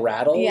shake like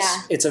rattles.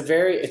 Yeah.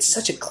 It's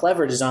such a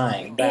clever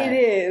design. It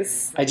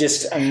is.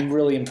 I'm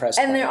really impressed.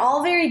 And they're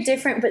all very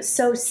different, but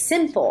so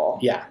simple.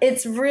 Yeah.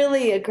 It's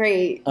really a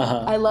great,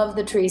 I love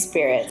the tree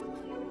spirit.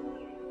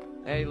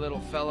 Hey, little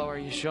fellow, are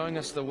you showing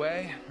us the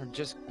way, or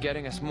just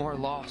getting us more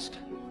lost?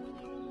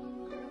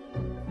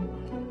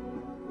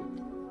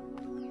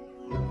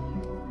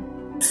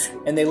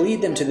 And they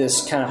lead them to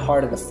this kind of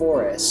heart of the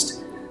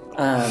forest,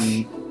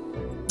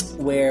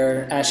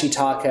 where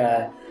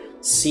Ashitaka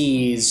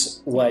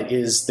sees what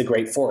is the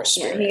great forest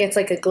spirit. Yeah, he gets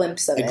like a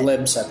glimpse of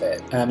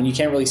it. And you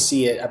can't really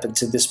see it up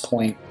until this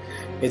point.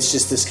 It's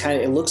just this kind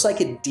of, it looks like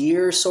a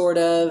deer, sort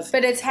of.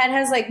 But its head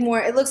has like more,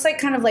 it looks like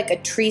kind of like a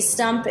tree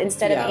stump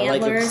instead of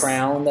antlers. Like a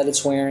crown that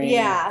it's wearing.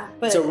 Yeah.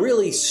 But it's a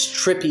really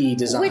strippy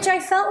design. Which I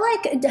felt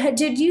like,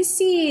 did you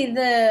see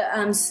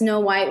the Snow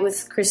White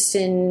with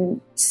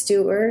Kristen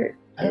Stewart?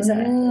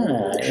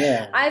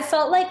 Yeah. I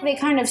felt like they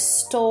kind of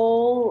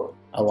stole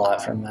a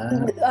lot from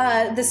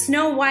that. The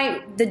Snow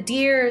White, the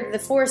deer, the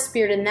forest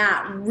spirit in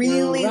that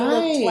really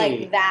looked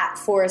like that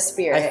forest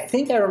spirit. I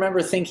think I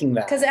remember thinking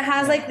that. Because it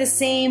has like the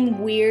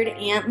same weird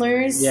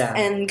antlers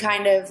and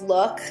kind of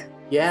look.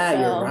 Yeah,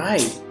 you're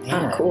right.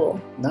 Yeah. Not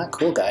cool. Not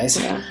cool, guys.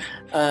 Yeah.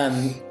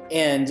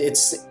 And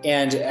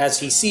as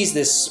he sees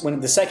this,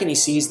 the second he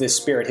sees this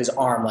spirit, his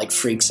arm like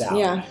freaks out.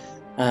 Yeah.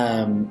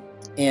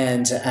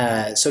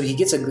 So he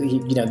gets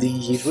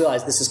he's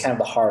realized this is kind of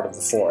the heart of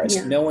the forest.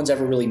 Yeah. No one's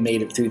ever really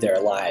made it through there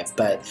alive,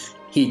 but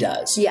he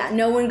does. Yeah,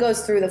 no one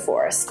goes through the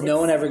forest. No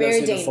one ever goes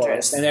through dangerous. the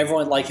forest. And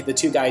everyone, like the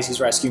two guys he's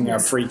rescuing, are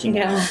freaking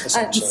out,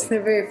 essentially.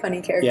 They're very funny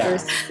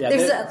characters. Yeah,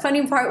 there's a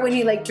funny part when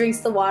he like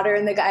drinks the water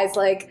and the guy's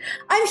like,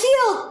 "I'm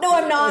healed." No,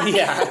 I'm not.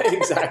 Yeah,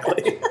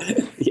 exactly.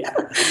 Yeah.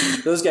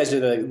 Those guys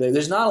are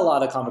there's not a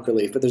lot of comic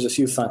relief, but there's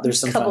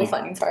some funny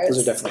parts.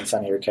 Those are definitely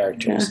funnier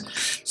characters. Yeah.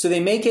 So they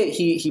make it,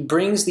 he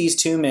brings these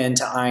two men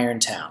to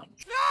Irontown.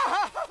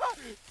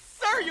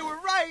 Sir, you were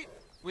right.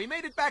 We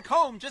made it back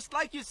home just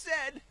like you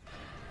said.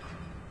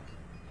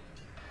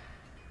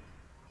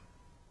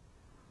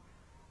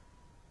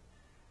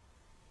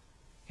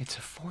 It's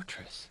a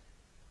fortress.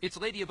 It's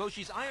Lady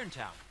Eboshi's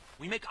Irontown.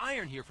 We make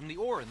iron here from the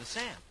ore and the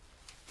sand.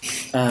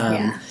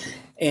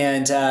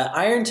 And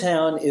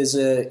Irontown is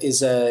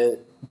a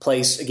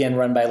place, again,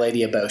 run by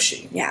Lady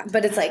Eboshi. Yeah,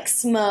 but it's like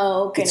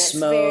smoke and it's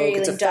very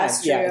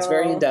industrial. It's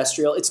very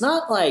industrial. It's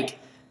not like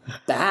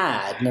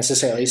bad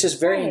necessarily. It's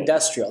just very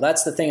industrial.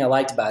 That's the thing I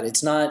liked about it.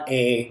 It's not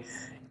a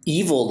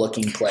evil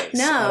looking place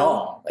at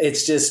all.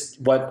 It's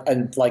just what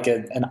an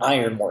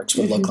ironworks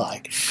would look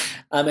like.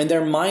 And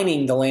they're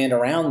mining the land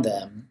around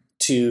them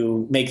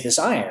to make this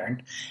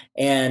iron.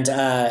 And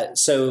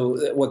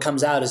so what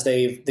comes out is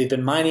they've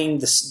been mining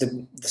the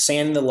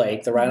sand in the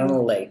lake, the right on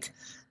the lake,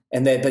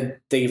 and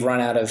they've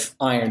run out of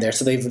iron there.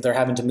 So they're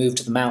having to move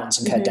to the mountains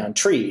and cut down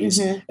trees.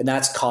 And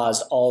that's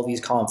caused all these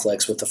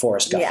conflicts with the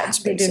forest gods. Yeah,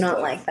 they do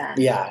not like that.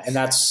 Yeah, and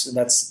that's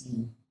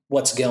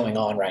what's going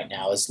on right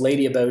now is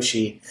Lady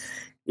Eboshi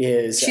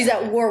she's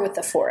at war with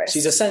the forest.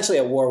 She's essentially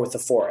at war with the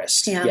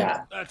forest.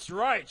 Yeah. That's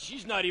right.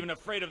 She's not even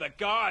afraid of the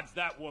gods,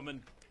 that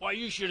woman. Why,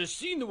 you should have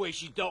seen the way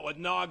she dealt with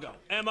Nago.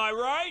 Am I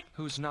right?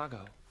 Who's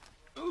Nago?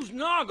 Who's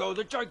Nago,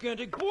 the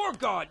gigantic boar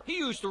god? He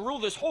used to rule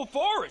this whole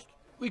forest.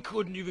 We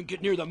couldn't even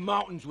get near the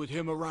mountains with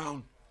him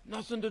around.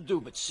 Nothing to do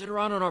but sit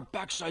around on our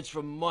backsides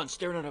for months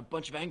staring at a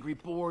bunch of angry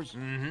boars.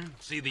 Mm-hmm.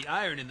 See, the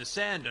iron in the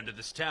sand under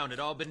this town had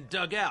all been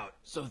dug out.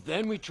 So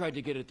then we tried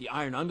to get at the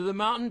iron under the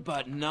mountain,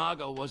 but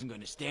Nago wasn't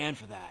going to stand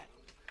for that.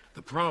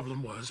 The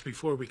problem was,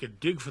 before we could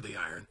dig for the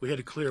iron, we had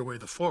to clear away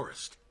the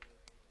forest.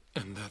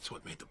 And that's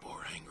what made the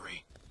boar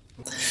angry.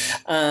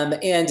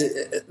 And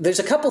there's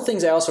a couple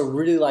things I also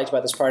really liked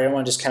about this part. I don't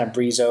want to just kind of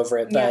breeze over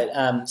it.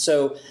 But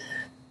so...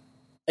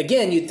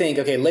 Again, you'd think,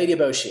 okay, Lady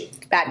Eboshi,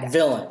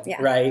 villain,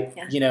 right?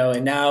 Yeah.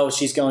 And now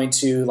she's going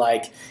to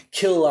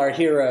kill our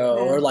hero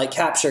or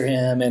capture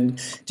him, and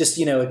just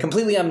a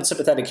completely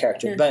unsympathetic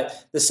character. Yeah.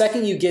 But the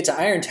second you get to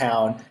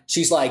Irontown,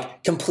 she's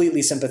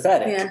completely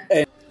sympathetic.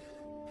 Yeah.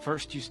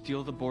 First, you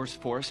steal the boar's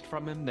forest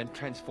from him, then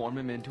transform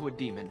him into a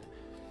demon.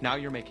 Now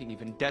you're making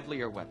even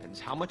deadlier weapons.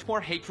 How much more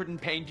hatred and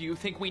pain do you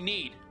think we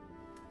need?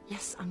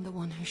 Yes, I'm the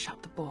one who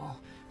shot the boar,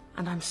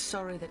 and I'm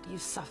sorry that you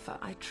suffer.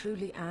 I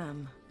truly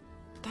am.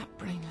 That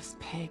brainless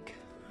pig.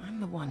 I'm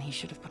the one he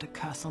should have put a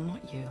curse on,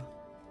 not you.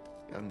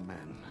 Young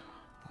man,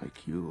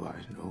 like you, I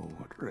know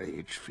what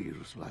rage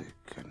feels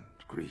like, and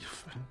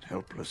grief and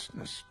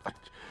helplessness, but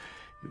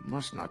you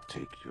must not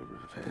take your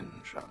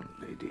revenge on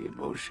Lady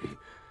Eboshi.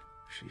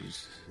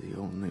 She's the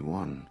only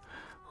one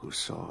who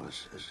saw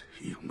us as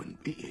human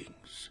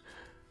beings.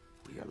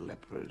 We are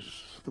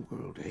lepers the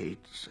world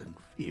hates and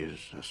fears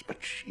us, but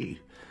she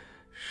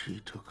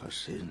took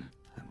us in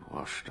and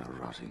washed our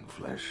rotting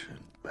flesh and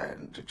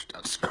bandaged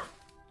us.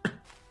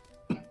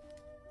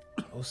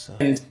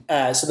 And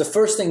so the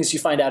first things you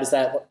find out is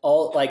that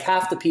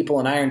half the people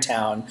in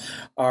Irontown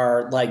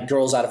are like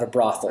girls out of a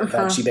brothel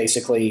that she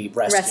basically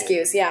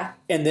rescues. Yeah.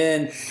 And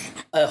then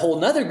a whole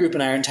nother group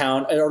in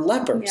Irontown are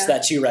lepers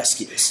that she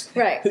rescues.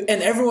 Right.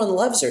 And everyone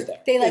loves her there.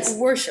 They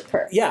worship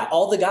her. Yeah.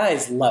 All the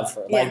guys love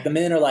her. Yeah. Like the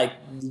men are like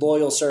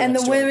loyal servants. And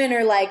the women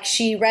are like,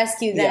 she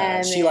rescued them.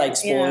 Yeah. She like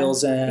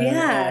spoils them.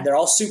 Yeah. And they're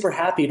all super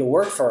happy to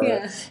work for her.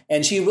 Yeah.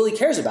 And she really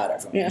cares about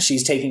everyone. Yeah.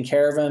 She's taking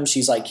care of them.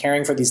 She's like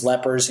caring for these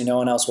lepers who no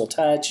one else will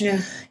touch.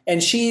 Yeah.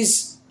 And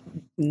she's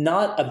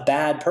not a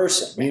bad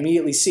person. We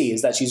immediately see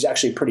is that she's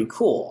actually pretty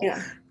cool.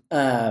 Yeah.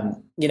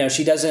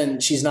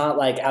 She's not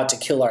like out to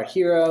kill our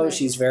hero. Right.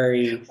 She's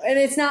very, and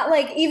it's not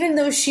like, even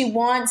though she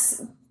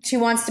wants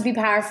to be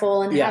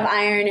powerful and have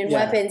iron and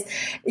weapons,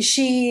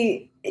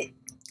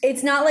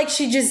 it's not like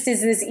she just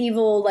is this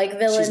evil like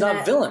villain. She's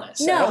not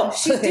villainous. No,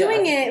 she's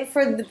doing it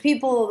for the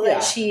people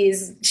that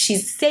she's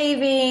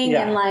saving,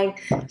 and like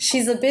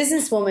she's a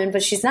businesswoman,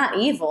 but she's not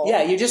evil.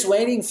 Yeah, you're just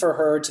waiting for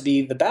her to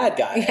be the bad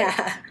guy.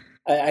 Yeah.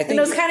 I think and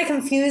it was kind of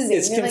confusing.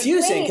 It's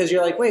confusing because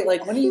you're like, wait,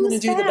 like when are you going to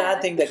do the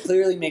bad thing that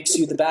clearly makes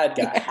you the bad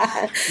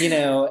guy?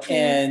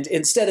 And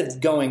instead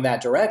of going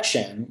that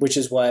direction, which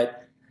is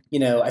what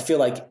I feel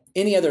like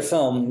any other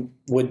film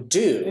would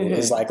do,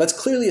 is like, let's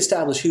clearly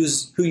establish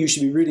who you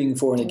should be rooting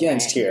for and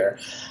against here.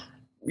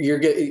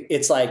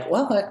 It's like,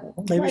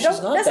 maybe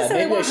she's not that.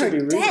 Maybe I should be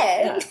rooting.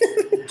 Yeah.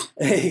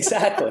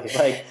 Exactly.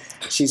 Like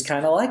she's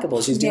kind of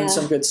likable. She's doing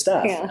some good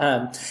stuff.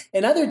 Yeah.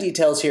 And other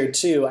details here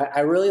too. I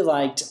really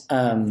liked.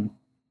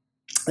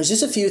 There's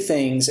just a few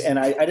things, and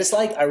I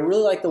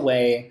really like the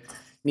way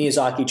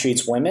Miyazaki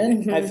treats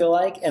women. I feel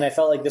like, and I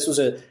felt like this was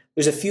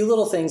there's a few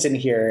little things in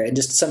here and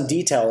just some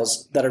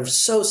details that are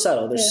so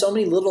subtle. There's so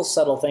many little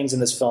subtle things in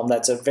this film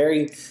that's a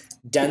very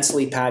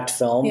densely packed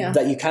film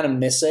that you kind of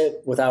miss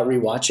it without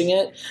rewatching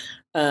it.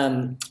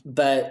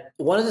 But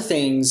one of the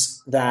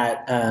things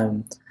that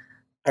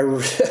I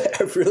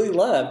really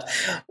loved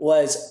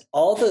was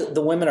all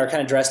the women are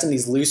kind of dressed in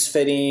these loose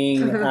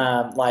fitting,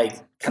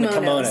 like kind of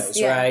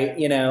kimonos, right?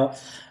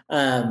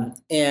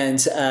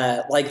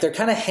 Like they're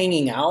kind of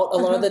hanging out a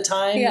lot of the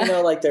time,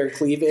 like their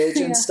cleavage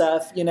and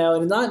stuff,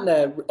 and not in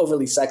a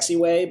overly sexy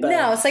way, but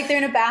no, it's like they're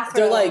in a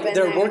bathrobe.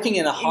 They're working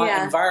in a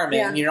hot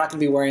environment, and you're not going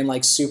to be wearing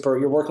like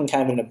you're working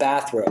kind of in a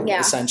bathrobe,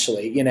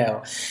 essentially,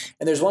 And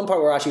there's one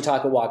part where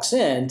Ashitaka walks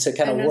in to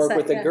kind of work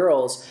with the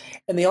girls,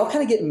 and they all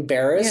kind of get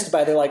embarrassed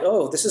by, they're like,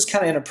 oh, this is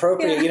kind of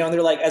inappropriate, and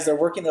they're like, as they're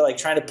working, they're like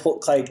trying to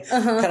pull, like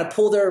kind of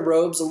pull their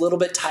robes a little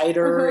bit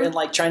tighter and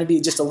like trying to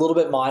be just a little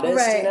bit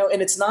modest,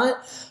 and it's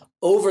not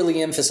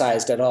overly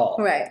emphasized at all.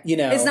 Right.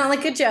 It's not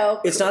like a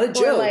joke. It's not a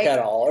joke at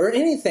all or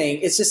anything.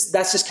 It's just,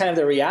 that's just kind of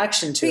the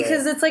reaction to it.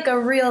 Because it's like a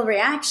real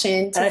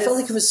reaction to And I felt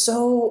like it was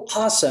so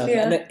awesome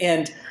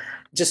and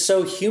just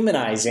so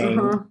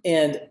humanizing.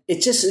 And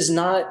it just is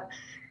not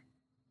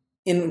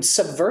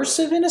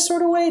subversive in a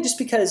sort of way, just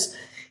because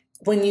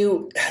when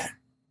you,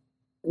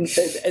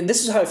 and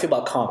this is how I feel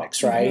about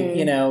comics,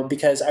 right?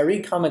 Because I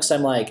read comics,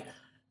 I'm like,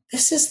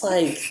 this is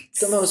like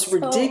the most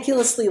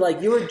ridiculously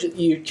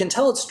you can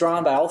tell it's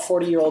drawn by all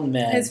 40-year-old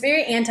men. It's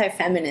very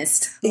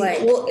anti-feminist. They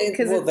want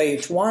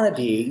to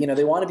be,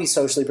 they want to be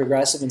socially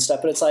progressive and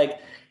stuff, but it's like,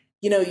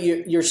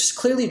 you're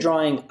clearly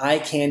drawing eye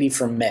candy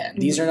for men.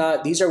 These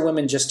are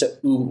women just to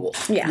oogle.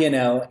 Yeah.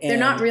 And they're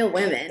not real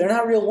women. They're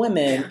not real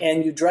women,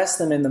 and you dress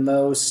them in the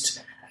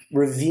most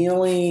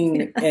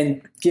revealing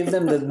and give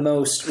them the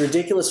most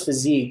ridiculous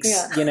physiques,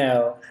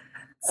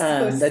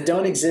 that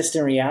don't exist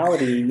in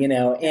reality,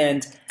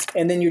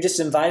 and then you're just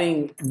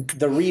inviting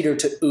the reader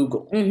to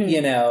oogle,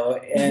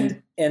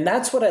 and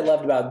that's what I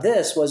loved about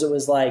this was it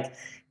was like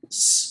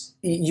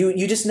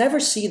you just never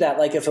see that.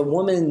 Like if a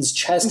woman's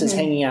chest is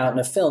hanging out in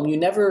a film, you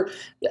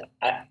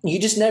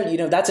just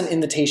never, that's an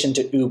invitation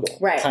to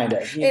oogle, right? Kind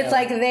of. It's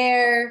like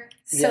there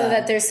so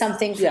that there's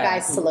something for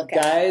guys to look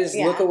at. Guys,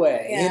 look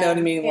away. You know what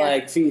I mean?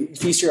 Like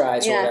feast your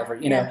eyes or whatever,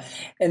 know?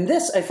 And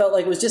this, I felt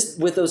like it was just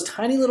with those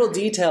tiny little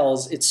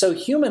details, it's so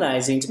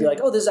humanizing to be like,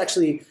 oh, this is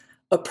actually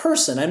a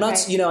person. I'm not,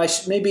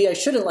 maybe I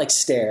shouldn't like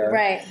stare.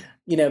 Right.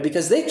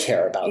 Because they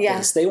care about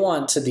this. They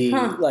want to be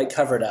like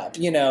covered up,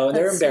 and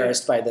they're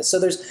embarrassed by this. So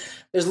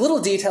there's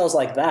little details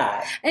like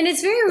that. And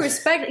it's very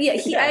respectful.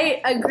 I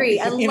agree.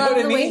 I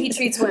love the way he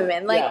treats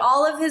women. Like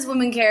all of his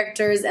women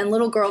characters and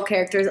little girl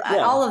characters,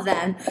 all of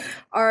them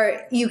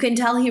you can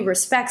tell he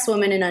respects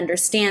women and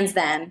understands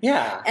them.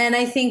 Yeah. And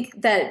I think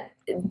that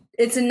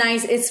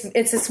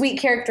it's a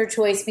sweet character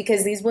choice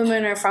because these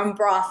women are from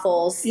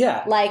brothels.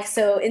 Yeah. Like,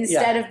 so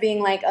instead of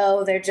being like,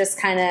 oh, they're just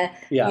kind of,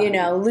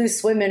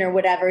 loose women or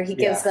whatever, he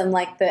gives them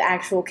like the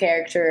actual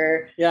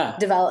character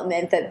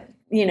development that,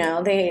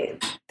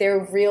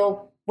 they're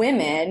real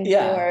women who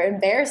are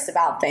embarrassed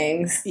about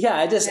things. Yeah,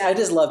 I just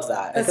loved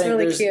that. That's I think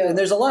really cute. And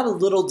there's a lot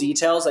of little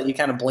details that you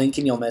kind of blink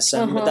and you'll miss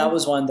them. But that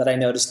was one that I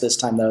noticed this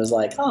time that I was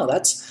like, oh,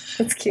 that's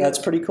cute. That's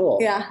pretty cool.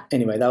 Yeah.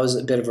 Anyway, that was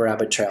a bit of a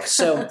rabbit trail.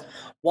 So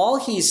while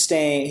he's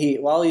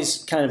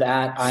kind of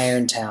at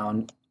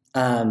Irontown,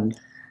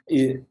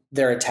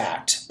 they're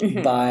attacked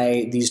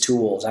by these two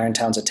wolves.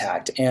 Irontown's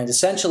attacked. And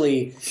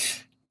essentially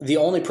the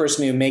only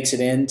person who makes it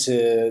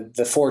into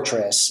the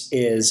fortress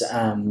is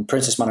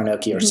Princess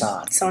Mononoke or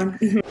San. San.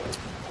 The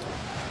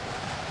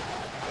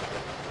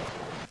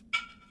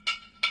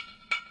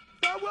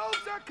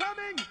wolves are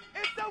coming!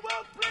 It's the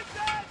wolf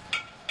princess!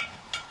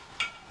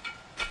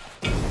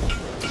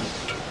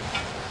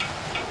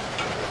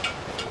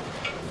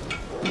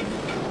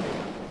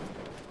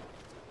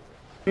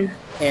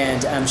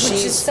 And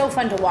she's so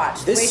fun to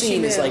watch. This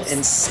scene is like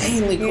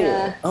insanely cool.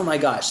 Yeah. Oh my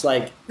gosh!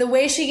 Like the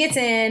way she gets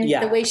in,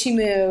 the way she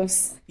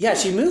moves. Yeah,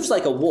 she moves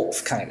like a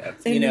wolf, kind of.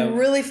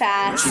 Really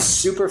fast. She's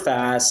super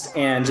fast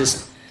and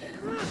just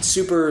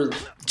super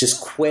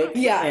quick.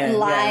 Yeah, and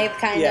live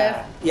kind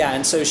of. Yeah,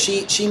 and so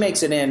she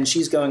makes it in.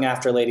 She's going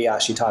after Lady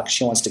Ashitaka.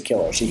 She wants to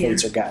kill her. She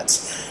hates her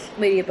guts.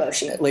 Lady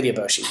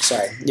Eboshi.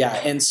 Sorry. Yeah,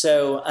 and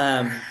so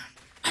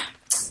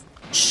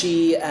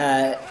she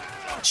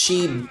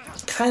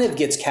kind of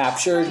gets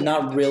captured,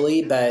 not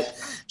really, but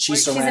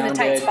she's surrounded. She's in a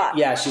tight spot.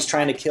 Yeah, she's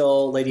trying to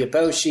kill Lady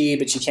Eboshi,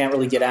 but she can't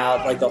really get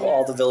out. Like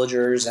all the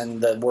villagers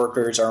and the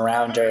workers are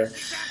around her.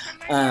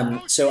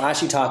 So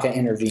Ashitaka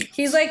intervenes.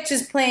 He's like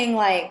just playing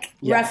like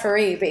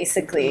referee,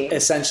 basically.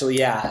 Essentially,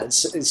 yeah.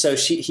 So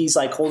he's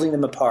like holding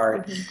them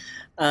apart.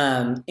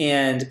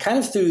 And kind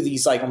of through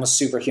these like almost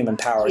superhuman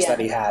powers that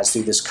he has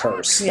through this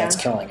curse that's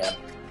killing him.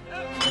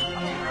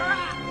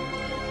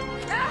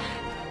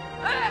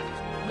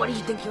 What do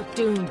you think you're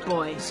doing,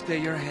 boy?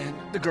 Stay your hand.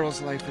 The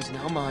girl's life is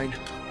now mine.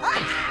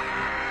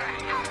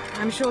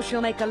 I'm sure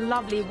she'll make a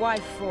lovely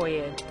wife for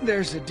you.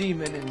 There's a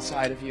demon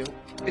inside of you.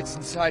 It's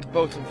inside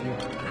both of you.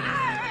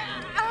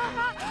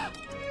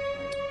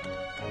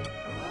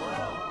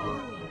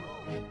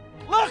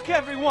 Look,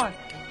 everyone!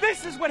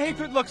 This is what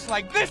hatred looks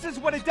like. This is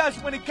what it does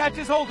when it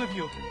catches hold of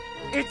you.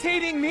 It's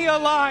eating me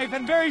alive,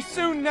 and very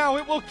soon now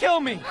it will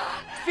kill me.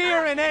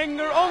 Fear and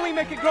anger only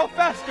make it grow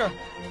faster.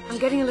 I'm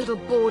getting a little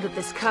bored of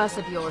this curse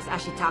of yours,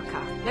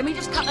 Ashitaka. Let me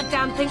just cut the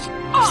damn thing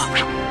off!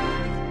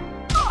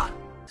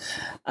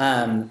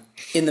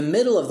 In the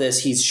middle of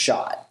this, he's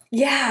shot.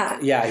 Yeah.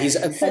 Yeah, he's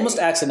almost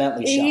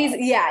accidentally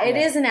shot. It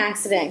is an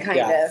accident, kind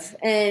of.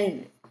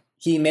 And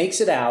he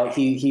makes it out.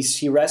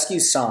 He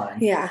rescues San.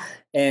 Yeah.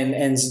 And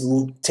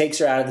takes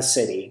her out of the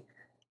city.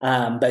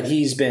 But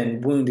he's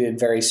been wounded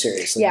very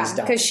seriously. Yeah,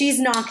 because she's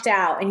knocked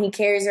out, and he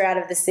carries her out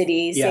of the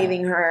city,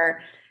 saving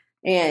her.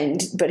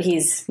 But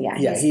he's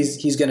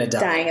gonna die,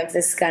 dying of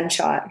this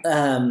gunshot.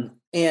 And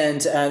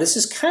this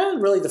is kind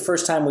of really the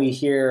first time we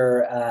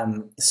hear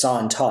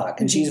San talk,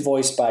 and she's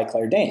voiced by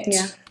Claire Danes.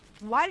 Yeah.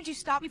 Why did you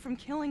stop me from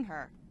killing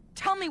her?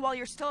 Tell me while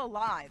you're still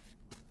alive.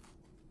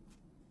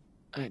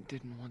 I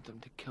didn't want them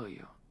to kill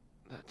you.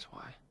 That's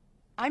why.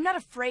 I'm not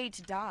afraid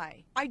to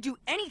die. I'd do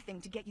anything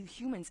to get you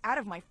humans out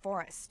of my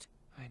forest.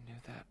 I knew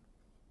that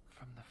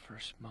from the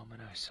first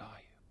moment I saw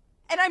you.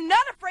 And I'm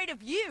not afraid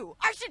of you.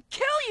 I should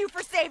kill you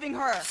for saving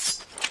her.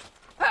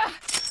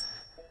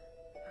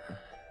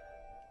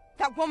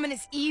 That woman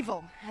is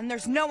evil, and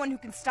there's no one who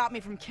can stop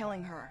me from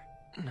killing her.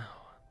 No.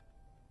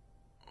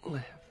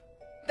 Live.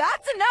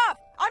 That's enough!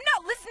 I'm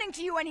not listening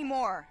to you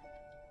anymore!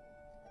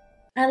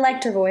 I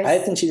liked her voice. I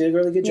think she did a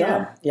really good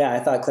job. Yeah, I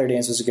thought Claire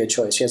Danes was a good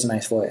choice. She has a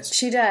nice voice.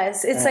 She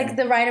does. It's like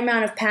the right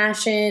amount of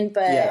passion,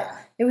 but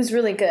it was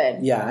really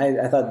good. Yeah,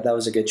 I thought that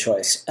was a good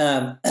choice.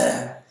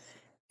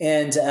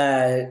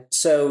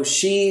 So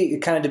she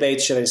kind of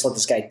debates, should I just let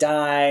this guy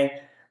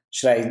die?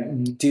 Should I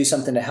do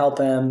something to help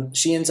him?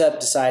 She ends up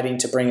deciding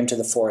to bring him to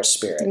the forest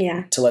spirit.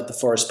 Yeah. To let the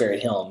forest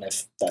spirit heal him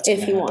if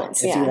he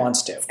wants. If he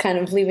wants to. It's kind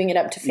of leaving it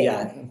up to fate.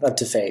 Yeah, up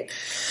to fate.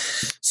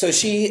 So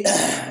she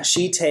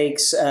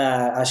takes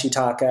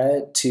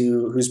Ashitaka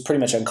who's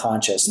pretty much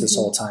unconscious this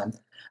whole time.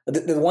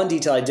 The one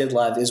detail I did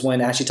love is when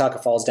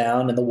Ashitaka falls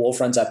down and the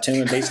wolf runs up to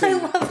him and basically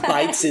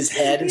bites his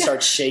head and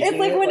starts shaking it. It's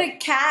like when a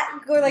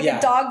cat or like a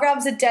dog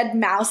grabs a dead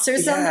mouse or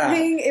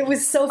something. It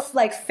was so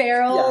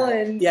feral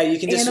and you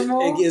can just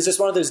animal. It's just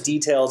one of those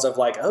details of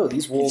like, oh,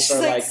 these wolves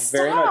are like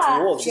very much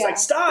wolves. She's like,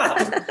 stop.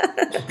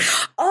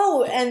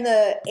 Oh, and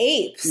the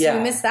apes. Yeah.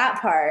 We missed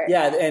that part.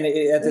 Yeah, and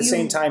at the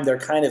same time, they're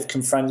kind of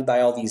confronted by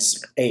all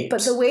these apes.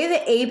 But the way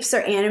the apes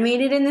are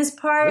animated in this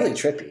part, really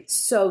trippy,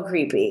 so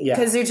creepy.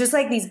 Because they're just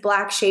like these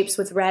black shapes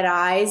with red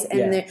eyes,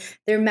 and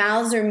their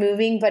mouths are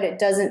moving, but it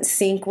doesn't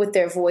sync with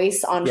their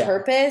voice on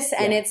purpose,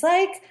 and it's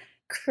like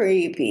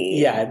creepy.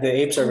 Yeah, the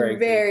apes are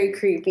very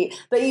creepy.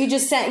 But you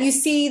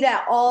see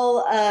that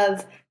all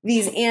of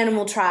these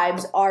animal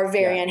tribes are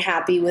very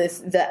unhappy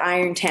with the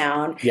Iron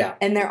Town. Yeah.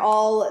 And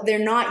they're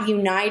not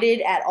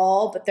united at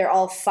all, but they're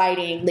all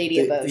fighting Lady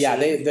Eboshi. Yeah,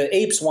 the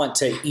apes want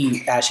to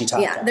eat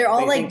Ashitaka. Yeah, they're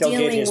all like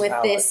dealing with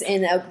this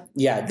in a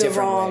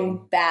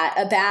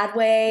bad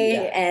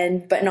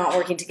way, but not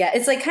working together.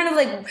 It's like kind of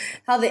like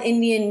how the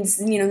Indians,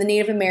 the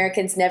Native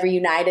Americans never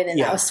united, and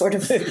that was sort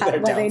of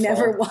why they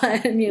never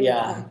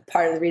won.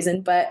 Part of the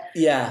reason, but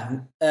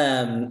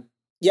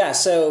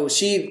so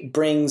she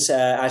brings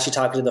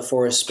Ashitaka to the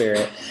forest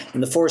spirit,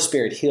 and the forest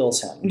spirit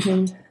heals him.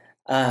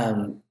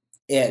 Mm-hmm.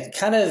 It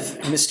kind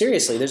of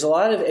mysteriously. There's a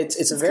lot of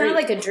it's very kind of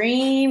like a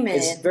dream.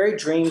 It's a very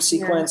dream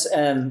sequence.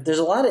 There's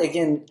a lot of,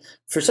 again,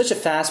 for such a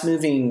fast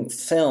moving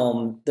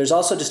film. There's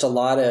also just a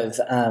lot of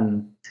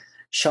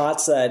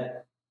shots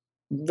that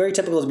very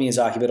typical of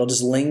Miyazaki, but it'll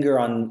just linger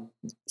on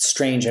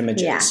strange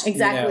images. Yeah,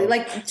 exactly.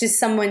 Like just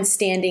someone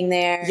standing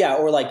there. Yeah,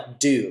 or like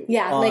dew.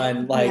 Yeah,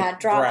 on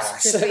drops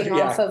grass. dripping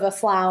off of a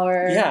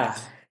flower. Yeah.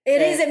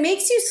 It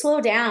makes you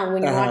slow down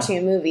when you're watching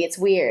a movie. It's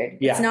weird.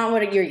 Yeah. It's not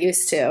what you're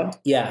used to.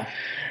 Yeah.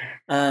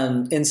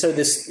 And so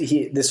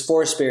this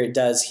forest spirit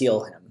does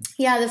heal him.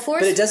 Yeah, the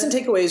forest. But it doesn't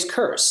take away his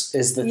curse,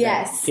 is the thing.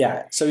 Yes.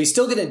 Yeah. So he's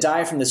still going to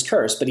die from this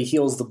curse, but he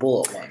heals the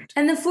bullet wound.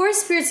 And the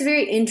forest spirit's a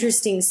very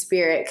interesting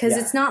spirit because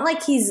it's not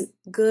like he's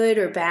good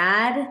or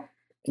bad.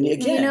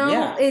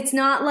 Again, it's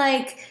not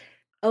like,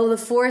 the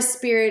forest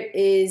spirit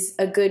is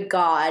a good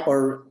god.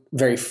 Or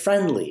very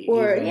friendly.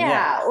 Or,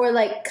 or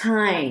like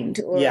kind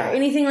or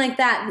anything like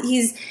that.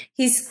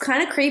 He's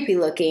kind of creepy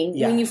looking.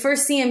 Yeah. When you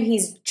first see him,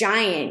 he's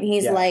giant.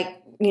 He's like,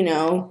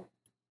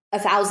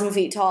 1,000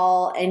 feet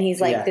tall, and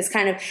he's like this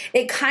kind of.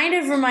 It kind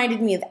of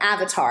reminded me of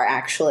Avatar,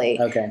 actually.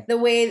 Okay. The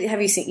way you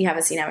haven't seen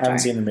Avatar? I haven't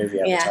seen the movie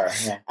Avatar.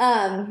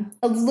 Yeah.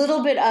 A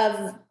little bit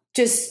of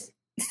just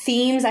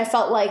themes. I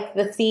felt like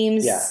the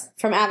themes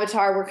from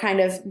Avatar were kind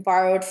of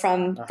borrowed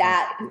from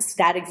that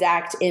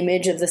exact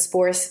image of the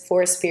forest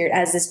spirit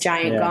as this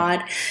giant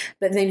god,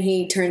 but then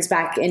he turns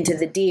back into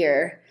the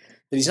deer.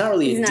 But he's not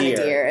really a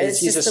deer.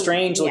 He's a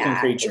strange looking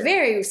creature.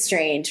 Very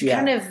strange. Yeah.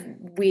 Kind of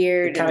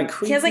weird. Kind of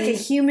creepy. He has like a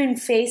human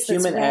face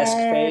that's human-esque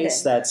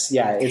face. That's,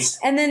 it's...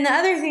 And then the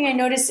other thing I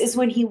noticed is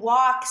when he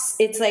walks,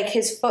 it's like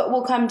his foot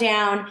will come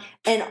down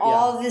and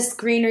all this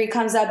greenery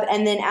comes up,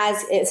 and then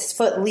as his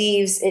foot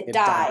leaves, it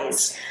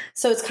dies.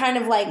 So it's kind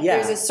of like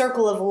there's a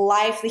circle of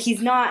life.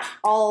 He's not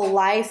all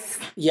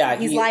life. Yeah.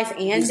 He's life and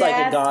he's death. He's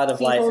like a god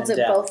of life and death.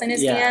 He holds it both in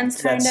his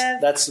hands, kind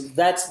of.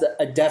 That's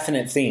a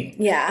definite theme.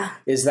 Yeah.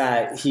 Is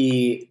that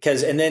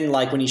and then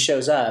like when he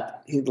shows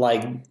up,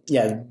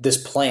 this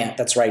plant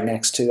that's right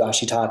next to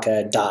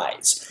Ashitaka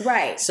dies.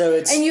 Right. So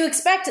it's... And you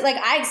expect,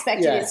 I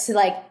expected it to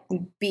like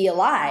be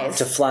alive.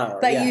 To flower.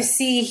 But you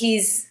see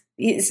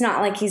it's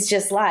not like he's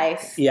just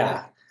life.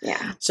 Yeah.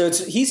 Yeah. So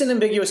he's an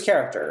ambiguous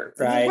character,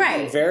 right?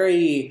 Right.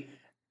 Very,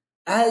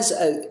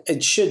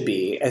 it should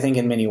be, I think,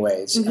 in many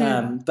ways.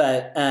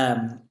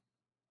 Mm-hmm.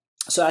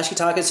 So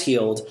Ashitaka's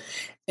healed,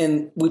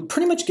 and we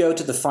pretty much go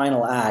to the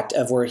final act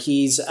of where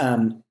he's,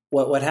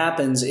 what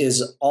happens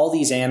is all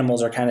these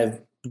animals are kind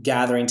of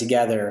gathering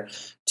together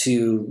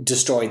to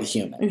destroy the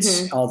humans.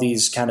 Mm-hmm. All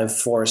these kind of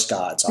forest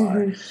gods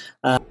are.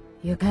 Mm-hmm.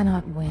 You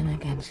cannot win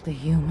against the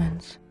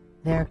humans.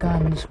 Their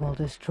guns will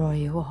destroy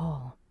you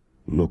all.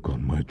 Look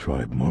on my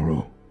tribe,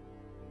 Morrow.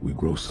 We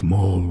grow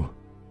small,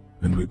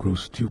 and we grow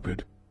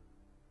stupid.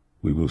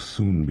 We will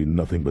soon be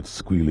nothing but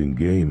squealing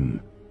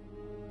game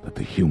that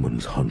the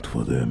humans hunt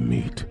for their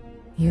meat.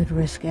 You'd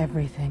risk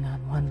everything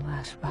on one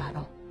last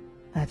battle.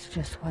 That's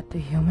just what the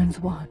humans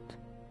want.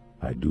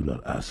 I do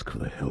not ask for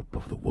the help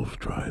of the wolf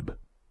tribe.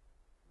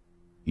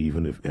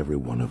 Even if every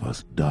one of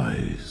us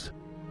dies,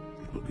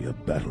 it will be a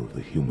battle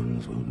the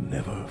humans will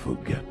never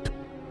forget.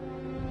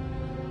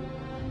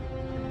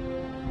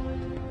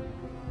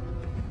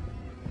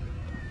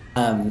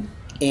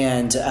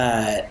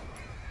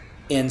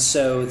 And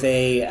so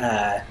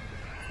they,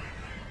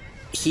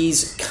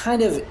 he's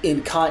kind of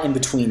caught in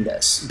between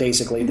this,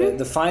 basically. Mm-hmm.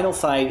 The final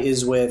fight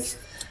is with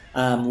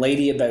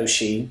Lady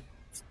Eboshi,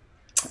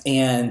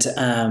 and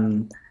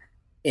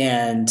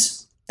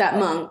that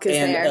monk is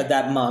there.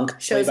 That monk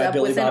shows played by up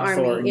Billy with Bob an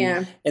Thornton. army.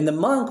 Yeah. And the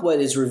monk, what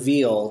is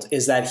revealed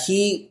is that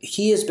he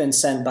has been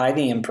sent by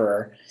the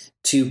emperor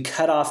to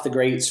cut off the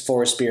great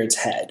forest spirit's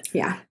head.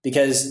 Yeah.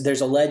 Because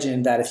there's a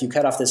legend that if you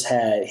cut off his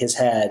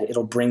head,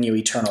 it'll bring you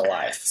eternal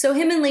life. So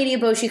him and Lady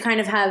Eboshi kind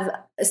of have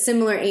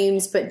similar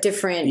aims, but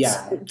different.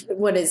 Yeah.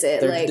 What is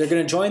it? They're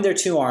going to join their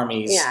two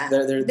armies. Yeah.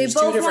 They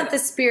both want the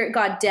spirit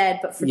god dead,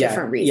 but for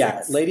different reasons.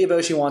 Yeah. Lady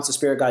Eboshi wants the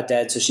spirit god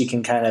dead so she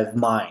can kind of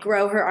mine.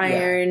 Grow her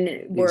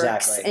iron works.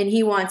 Exactly. And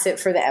he wants it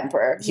for the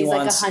emperor. He's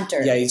like a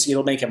hunter. Yeah.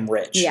 It'll make him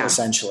rich,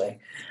 essentially.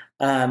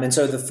 And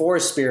so the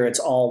forest spirits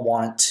all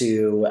want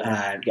to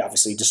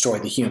obviously destroy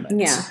the humans.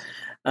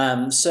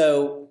 Yeah.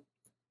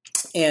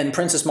 And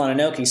Princess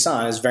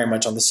Mononoke-san is very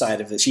much on the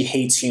side of it. She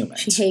hates humans.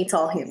 She hates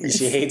all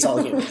humans.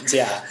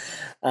 Yeah.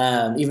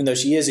 Even though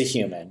she is a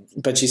human,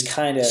 but she's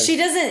kind of... She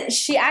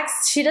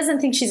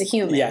doesn't think she's a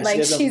human. Yeah,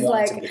 she's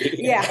like... To be.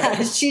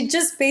 Yeah. She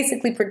just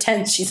basically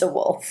pretends she's a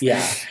wolf.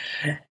 Yeah.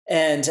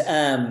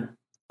 And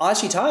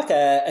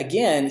Ashitaka,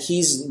 again,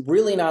 he's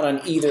really not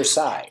on either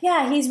side.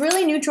 Yeah, he's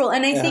really neutral.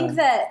 And I think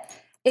that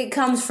it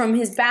comes from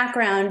his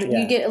background.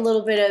 You get a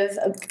little bit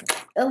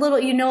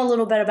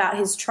about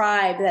his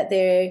tribe, that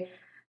they're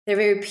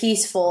very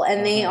peaceful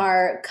and they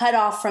are cut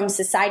off from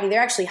society.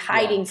 They're actually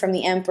hiding from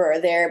the emperor.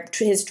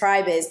 His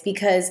tribe is,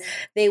 because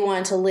they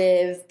want to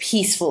live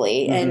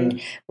peacefully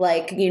and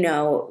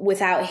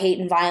without hate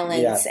and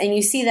violence. And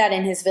you see that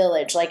in his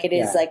village. Like it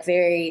is like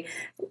very,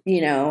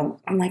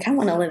 I'm like, I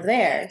want to live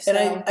there. So.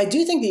 And I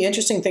do think the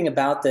interesting thing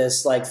about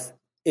this,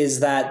 is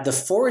that the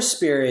forest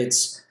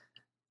spirits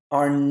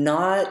are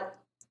not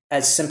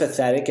as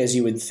sympathetic as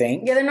you would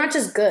think. Yeah, they're not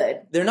just good.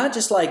 They're not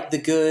just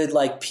the good,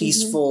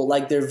 peaceful.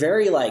 They're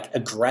very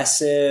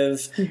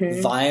aggressive,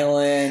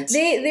 violent.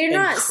 They're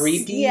not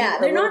creepy. Yeah,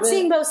 they're not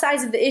seeing both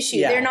sides of the issue.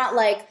 Yeah. They're not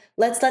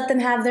let's let them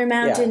have their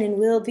mountain and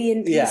we'll be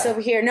in peace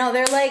over here. No,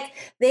 they're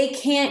they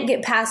can't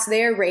get past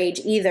their rage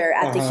either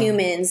at the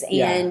humans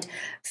and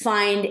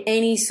find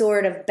any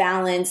sort of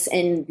balance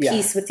and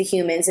peace with the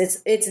humans.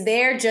 It's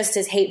they're just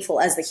as hateful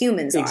as the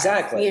humans are.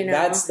 Exactly.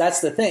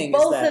 That's the thing.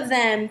 Both of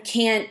them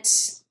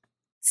can't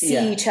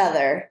see each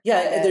other.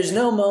 Yeah, there's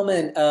no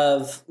moment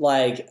of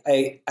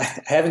I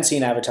haven't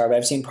seen Avatar, but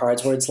I've seen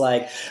parts where it's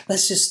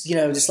let's just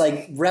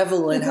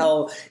revel in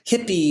how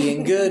hippie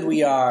and good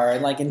we are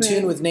and in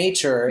tune with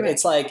nature. Right.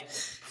 It's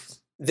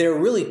they're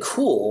really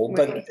cool,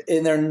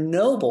 and they're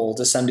noble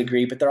to some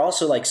degree, but they're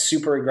also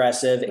super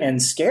aggressive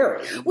and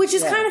scary. Which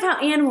is kind of how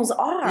animals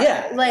are.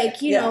 Yeah.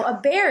 A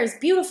bear is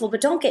beautiful, but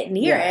don't get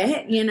near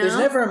it, There's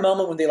never a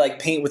moment when they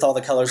paint with all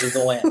the colors of the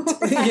land,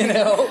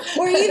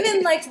 Or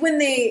even when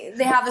they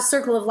have a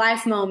circle of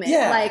life moment.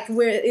 Yeah.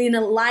 Where in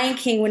a Lion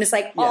King, when it's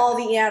all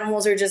the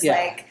animals are just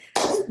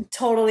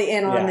totally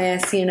in on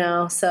this,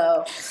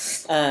 so.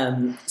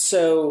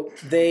 So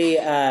they,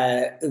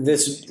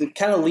 this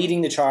kind of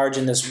leading the charge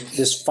in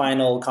this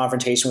final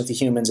confrontation with the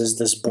humans is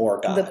this boar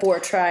god. The boar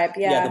tribe,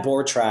 Yeah, the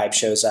boar tribe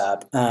shows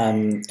up,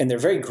 and they're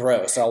very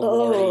gross. They're all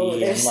warty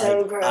they're and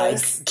so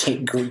gross.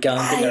 Gunk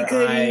in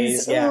their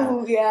eyes. Yeah.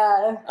 Ooh,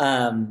 yeah.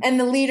 And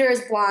the leader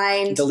is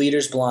blind.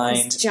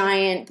 This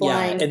giant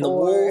blind and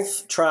boar. The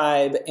wolf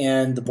tribe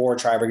and the boar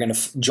tribe are going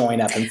to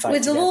join up and fight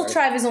With the wolf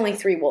tribe is only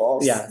 3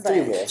 wolves. Yeah,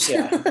 3 wolves.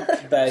 Yeah,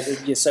 but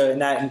so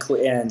and that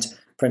and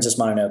Princess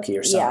Mononoke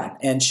or something,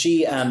 and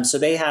she so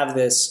they have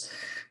this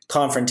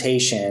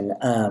confrontation,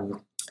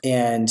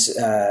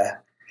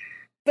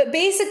 but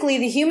basically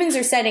the humans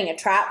are setting a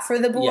trap for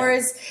the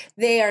boars.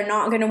 They are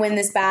not going to win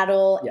this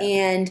battle,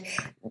 and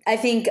I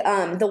think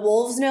the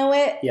wolves know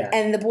it,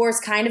 and the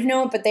boars kind of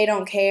know it, but they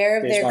don't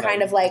care. They're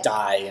kind of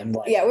die and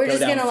we're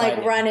just going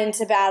to run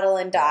into battle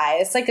and die.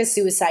 It's like a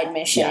suicide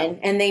mission,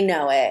 and they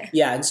know it.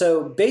 Yeah, and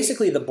so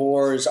basically the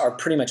boars are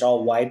pretty much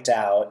all wiped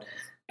out.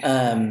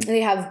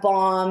 They have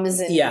bombs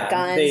and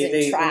guns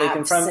and traps. When they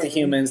confront the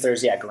humans,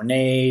 there's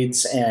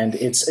grenades, and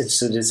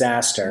it's a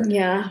disaster.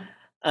 Yeah.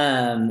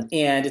 And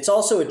it's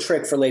also a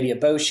trick for Lady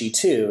Eboshi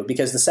too,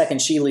 because the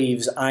second she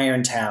leaves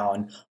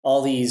Irontown,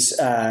 all these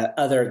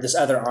this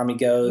other army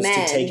goes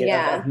to take it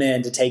of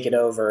men to take it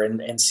over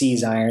and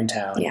seize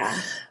Irontown. Yeah.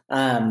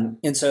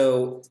 And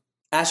so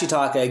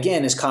Ashitaka,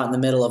 again, is caught in the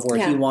middle of where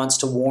he wants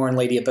to warn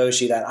Lady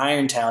Eboshi that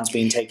Irontown's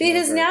being taken over.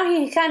 Because now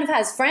he kind of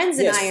has friends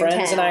in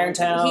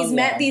Irontown. He's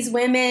met these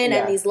women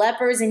and these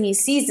lepers, and he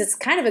sees it's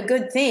kind of a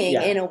good thing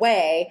in a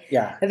way.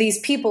 Yeah. These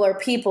people are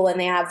people, and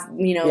they have,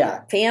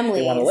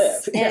 families. They want to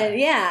live.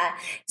 And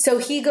so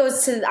he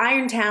goes to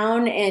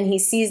Irontown, and he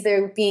sees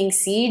they're being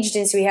sieged,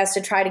 and so he has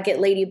to try to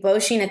get Lady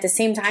Eboshi, and at the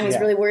same time, he's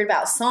really worried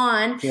about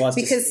San,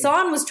 because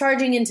San was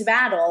charging into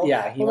battle.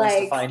 Yeah, he wants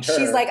to find her.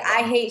 She's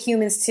I hate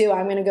humans too.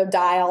 I'm going to go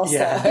die also,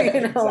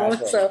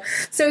 Exactly.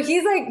 So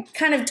he's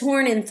kind of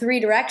torn in 3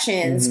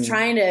 directions,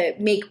 trying to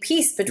make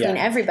peace between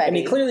everybody. And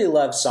he clearly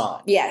loves San.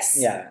 Yes.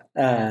 Yeah.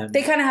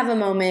 They kind of have a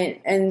moment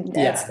and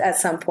at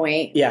some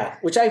point. Yeah,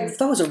 which I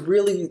thought was a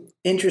really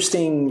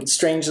interesting,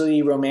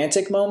 strangely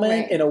romantic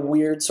moment in a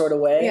weird sort of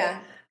way. Yeah.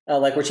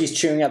 Where she's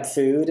chewing up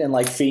food and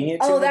feeding it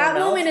to him. Oh, that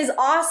moment is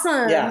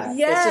awesome. Yeah.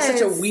 Yes. It's just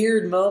such a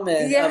weird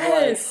moment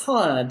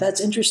of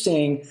that's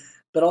interesting,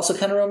 but also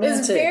kind of romantic.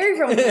 It's very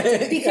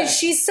romantic because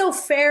she's so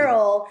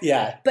feral.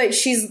 Yeah. But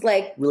she's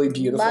really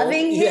beautiful.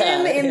 Loving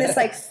him in this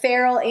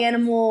feral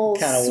animal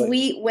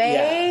sweet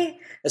way.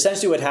 Yeah.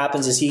 Essentially what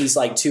happens is he's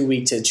too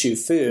weak to chew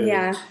food.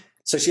 Yeah.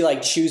 So she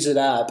chews it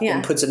up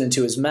and puts it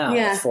into his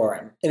mouth for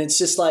him. And it's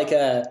just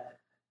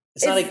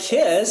it's not a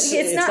kiss.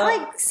 It's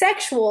not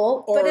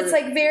sexual, but it's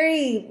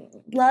very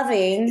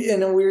loving.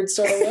 In a weird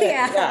sort of way.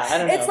 Yeah, I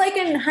don't know. It's like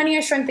in Honey, I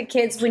Shrunk the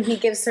Kids when he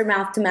gives her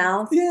mouth to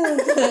mouth. Yeah.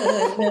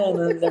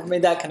 Never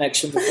made that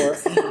connection before.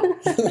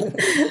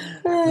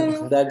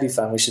 That'd be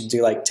fun. We should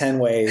do 10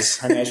 ways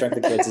Honey, I Shrunk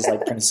the Kids is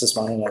Princess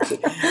Mononoke.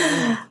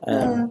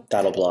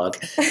 That'll blog.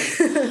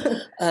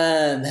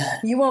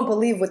 You won't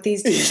believe what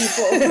these 2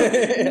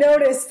 people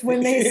noticed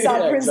when they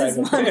saw Princess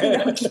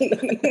Mononoke.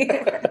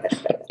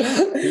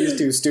 These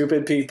 2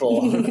 stupid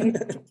people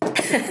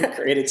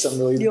created some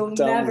really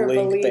dumb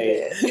link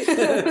bait.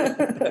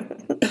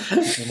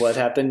 And what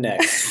happened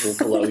next will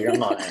blow your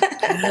mind.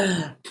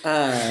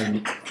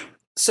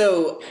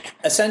 So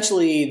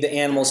essentially, the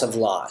animals have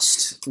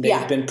lost.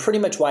 They've been pretty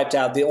much wiped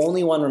out. The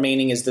only one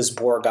remaining is this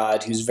boar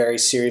god who's very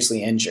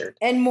seriously injured.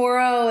 And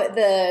Moro,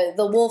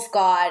 the wolf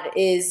god,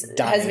 has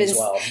been as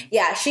well.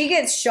 Yeah, she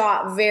gets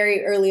shot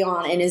very early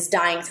on and is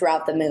dying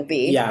throughout the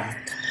movie. Yeah.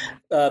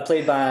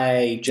 Played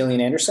by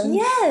Gillian Anderson.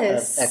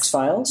 Yes. Of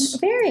X-Files.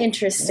 Very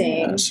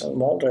interesting. Yeah, so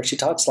Mulder, she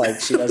talks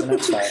like she does in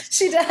X-Files.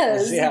 She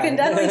does. Yeah. You can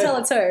definitely tell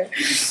it's her.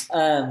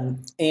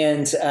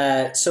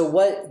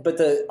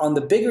 On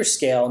the bigger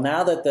scale,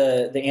 now that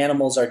the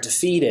animals are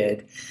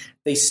defeated,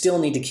 they still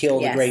need to kill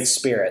the Great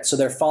Spirit. So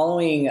they're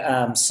following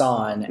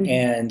San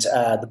and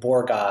the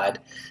Boar God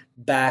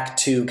back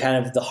to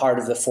kind of the heart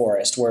of the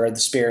forest where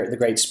the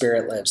Great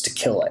Spirit lives to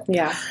kill it.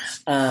 Yeah.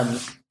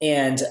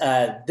 And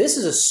this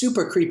is a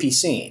super creepy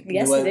scene.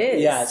 Yes, it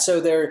is. Yeah, so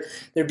they're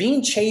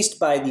being chased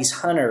by these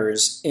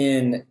hunters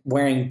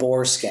wearing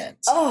boar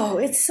skins. Oh,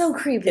 it's so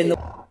creepy. They've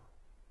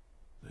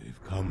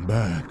come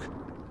back.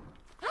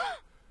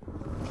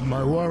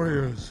 My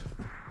warriors.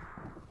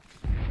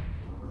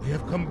 They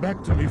have come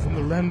back to me from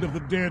the land of the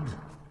dead.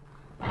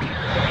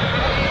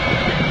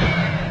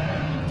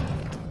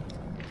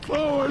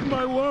 Forward,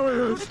 my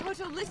warriors!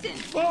 Koto, listen!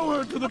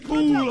 Forward to the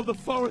pool of the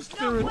forest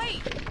spirit! No,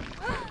 wait!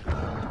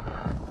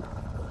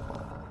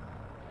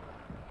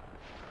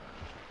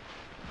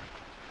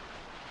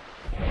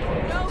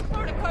 No,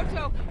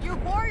 Koto, your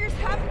warriors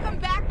haven't come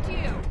back to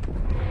you!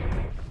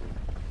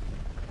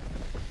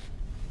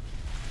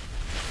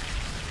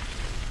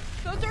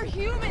 Those are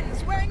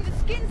humans wearing the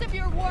skins of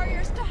your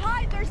warriors to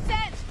hide their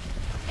scent!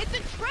 It's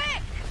a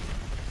trick!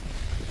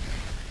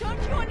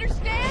 Don't you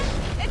understand?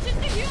 It's just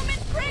a human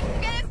trick to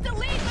get us to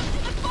lead them to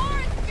the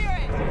forest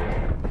spirit!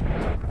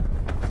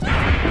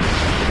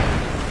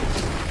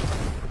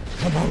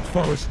 Come out,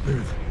 forest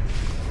spirit.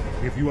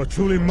 If you are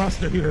truly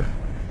master here,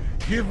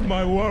 give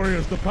my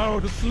warriors the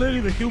power to slay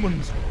the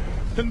humans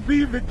and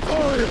be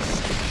victorious!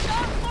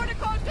 Stop,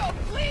 Koto,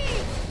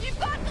 please! You've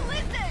got to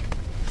listen!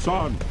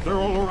 San, they're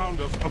all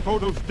around us.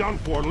 Akoto's done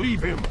for.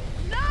 Leave him.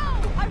 No!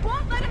 I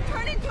won't let him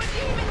turn into a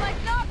demon like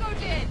Nago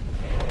did!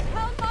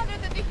 Tell Mother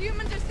that the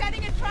humans are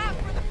setting a trap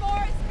for the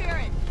forest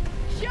spirit.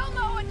 She'll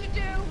know what to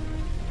do.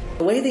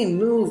 The way they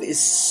move is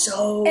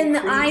so And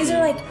the creepy. eyes are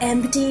like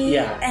empty.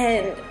 Yeah.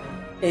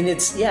 And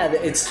it's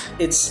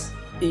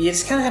you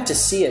just kind of have to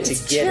see it to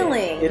get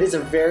chilling. it. It is a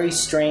very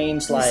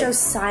strange, they're so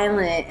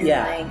silent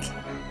and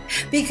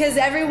because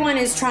everyone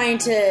is trying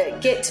to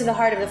get to the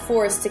heart of the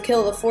forest to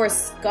kill the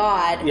forest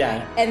god.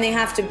 Yeah. And they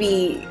have to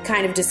be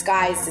kind of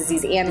disguised as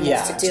these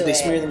animals to do so they it.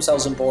 smear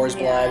themselves in boar's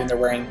blood and they're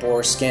wearing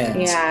boar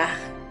skins. Yeah.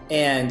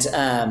 And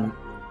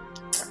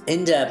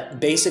end up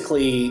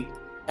basically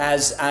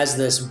as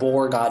this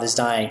boar god is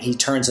dying, he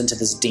turns into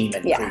this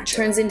demon creature.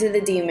 Turns into the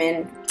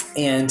demon.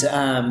 And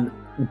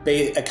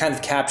it kind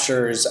of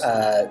captures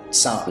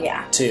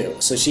San too.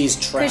 So she's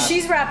trapped. Because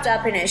she's wrapped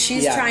up in it.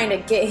 She's trying to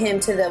get him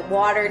to the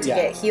water to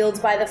get healed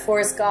by the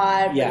forest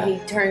god. But he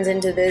turns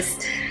into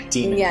this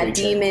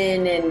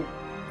demon and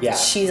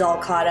she's all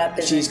caught up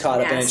in it. She's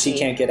caught up in it. She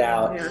can't get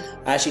out. Yeah.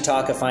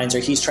 Ashitaka finds her.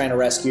 He's trying to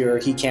rescue her.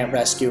 He can't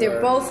rescue her.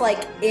 They're both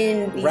like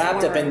in these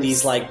wrapped worms. up in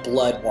these like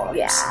blood worms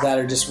that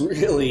are just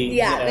really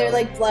they're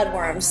like blood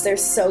worms. They're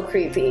so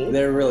creepy.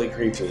 They're really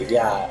creepy.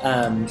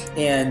 Yeah.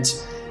 And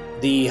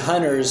the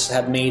hunters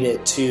have made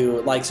it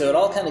to so it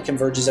all kind of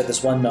converges at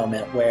this one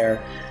moment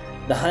where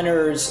the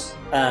hunters,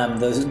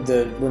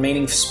 the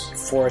remaining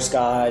forest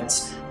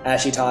gods,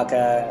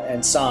 Ashitaka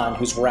and San,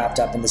 who's wrapped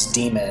up in this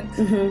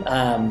demon,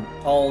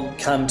 all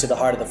come to the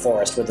heart of the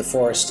forest where the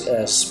forest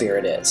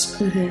spirit is.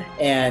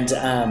 And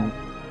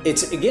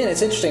it's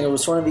interesting. It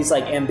was one of these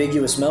like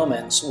ambiguous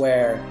moments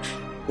where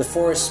the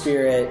forest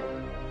spirit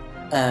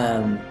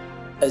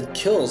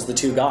kills the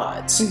two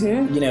gods.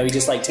 He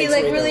just takes he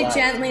away really their life.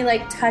 gently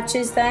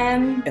touches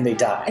them and they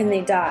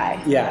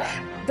die.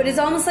 Yeah. But it's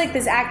almost like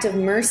this act of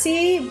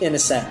mercy, in a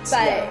sense.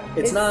 But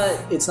it's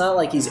not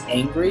like he's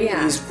angry.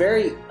 Yeah. He's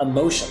very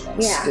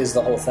emotionless. Yeah. Is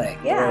the whole thing.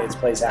 Yeah. The way it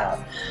plays out.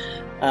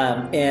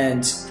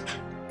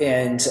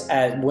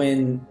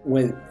 When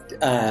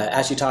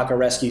Ashitaka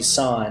rescues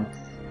San,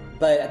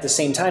 but at the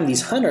same time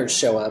these hunters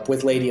show up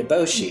with Lady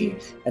Eboshi,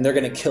 and they're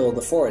going to kill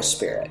the forest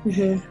spirit.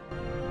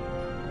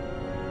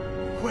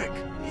 Quick,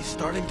 he's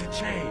starting to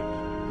change.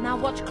 Now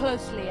watch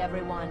closely,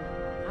 everyone.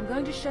 I'm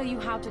going to show you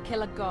how to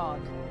kill a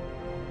god.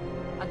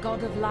 A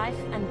god of life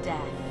and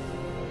death.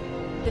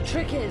 The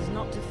trick is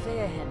not to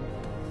fear him.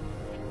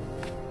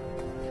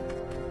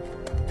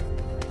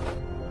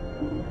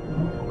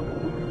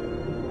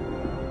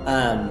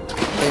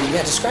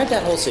 Describe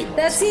that whole sequence.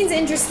 That scene's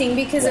interesting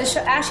because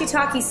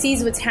Ashitaki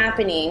sees what's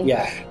happening.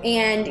 Yeah.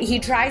 And he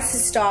tries to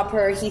stop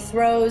her. He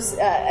throws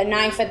a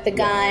knife at the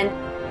gun.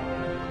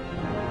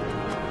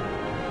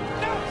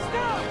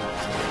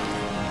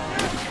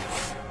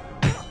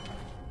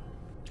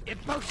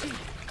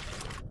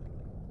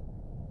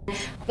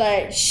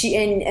 But she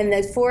and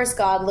the forest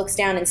god looks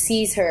down and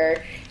sees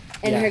her,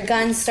 and her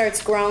gun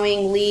starts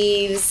growing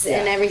leaves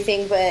and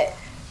everything. But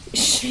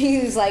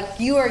she's like,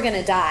 "You are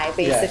gonna die,"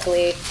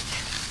 basically.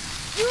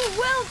 You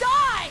will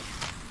die.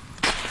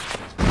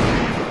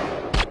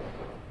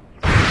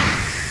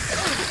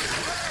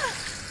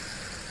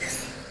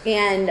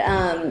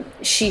 and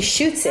she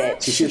shoots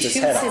it. She shoots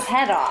his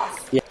head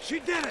off. Yeah. She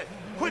did it!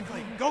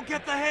 Quickly, go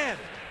get the head!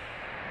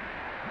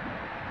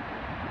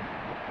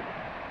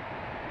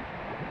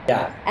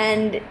 Yeah.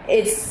 And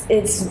it's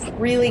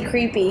really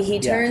creepy. He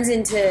turns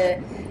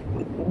into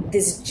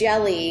this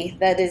jelly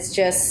that is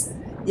just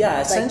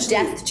like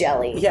death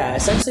jelly. Yeah,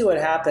 essentially what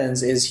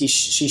happens is she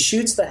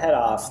shoots the head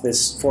off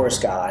this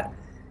forest god.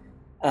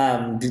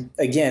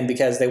 Again,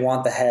 because they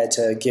want the head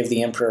to give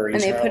the Emperor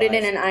eternal and they put it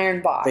life. in an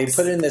iron box. They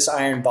put it in this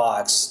iron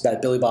box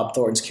that Billy Bob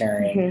Thornton's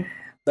carrying. Mm-hmm.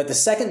 But the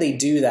second they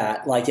do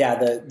that,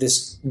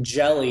 this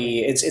jelly,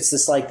 it's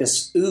this like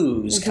this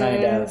ooze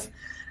kind of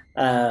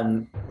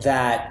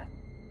that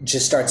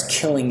just starts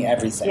killing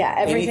everything. Yeah,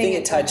 anything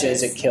it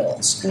touches, it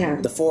kills. Yeah.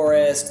 The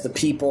forest, the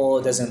people,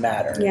 it doesn't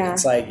matter. Yeah.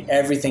 It's like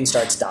everything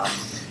starts dying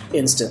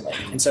instantly.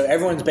 And so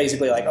everyone's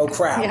basically like, oh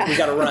crap, we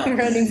gotta run.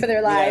 Running for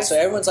their lives. Yeah, so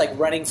everyone's like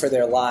running for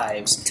their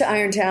lives. To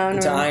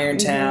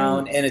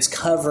Irontown. And it's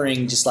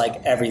covering just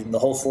like everything. The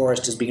whole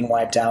forest is being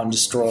wiped out and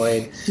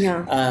destroyed.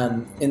 Yeah.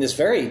 In this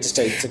it's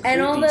a creepy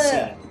and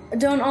scene.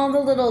 Don't all the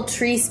little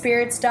tree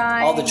spirits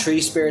die? All the tree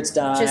spirits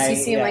die. Just you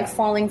see them like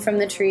falling from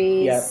the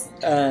trees.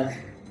 Yep.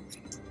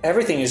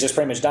 Everything is just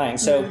pretty much dying.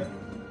 So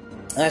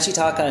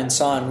Ashitaka and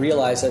San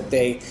realize that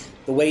the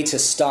way to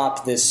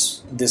stop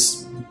this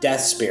death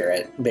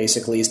spirit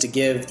basically is to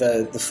give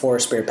the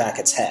forest spirit back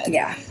its head.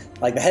 Yeah.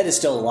 Like the head is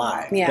still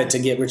alive, but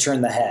to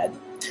return the head.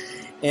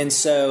 And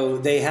so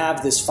they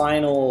have this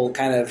final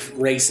kind of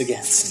race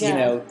against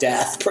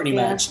death pretty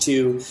much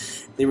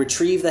they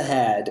retrieve the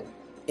head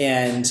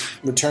and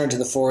return to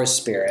the forest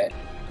spirit.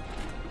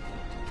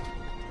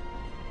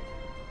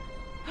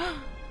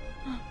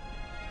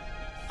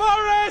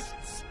 Forest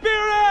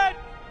Spirit,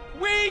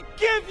 we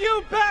give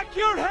you back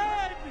your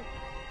head!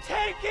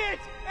 Take it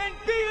and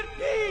be at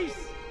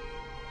peace!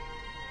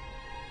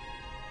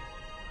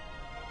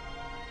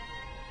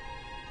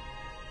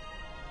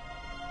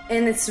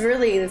 And it's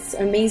really this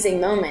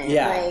amazing moment.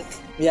 Yeah.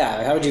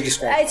 How would you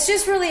describe it? It's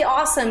just really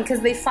awesome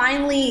because they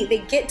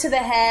get to the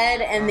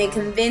head and they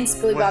convince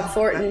Billy Bob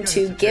Thornton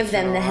to give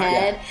them the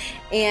head.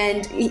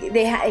 And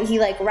he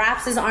like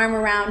wraps his arm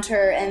around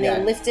her and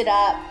they lift it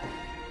up.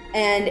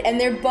 And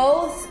they're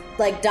both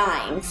like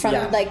dying from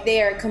like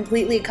they are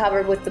completely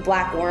covered with the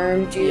black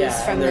worm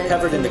juice from they're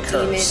covered in the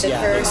curse.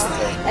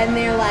 And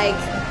they're like,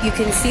 you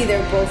can see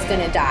they're both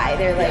gonna die.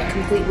 They're like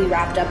completely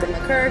wrapped up in the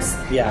curse.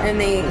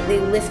 And they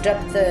lift up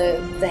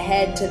the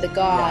head to the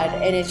god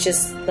and it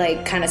just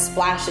like kind of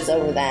splashes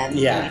over them.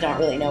 You don't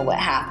really know what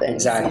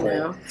happens. Exactly.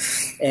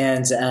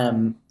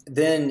 And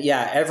then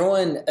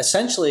everyone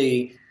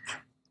essentially,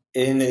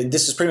 and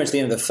this is pretty much the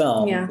end of the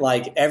film,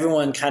 like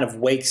everyone kind of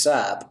wakes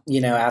up,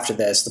 after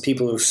this, the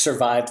people who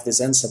survived this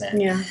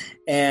incident.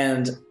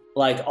 And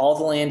like all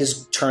the land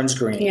turns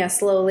green.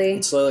 Slowly,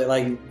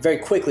 like very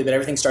quickly, but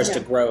everything starts to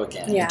grow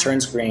again. It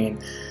turns green.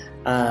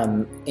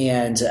 And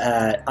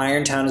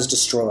Irontown is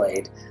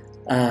destroyed.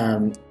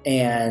 And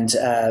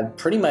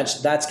pretty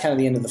much that's kind of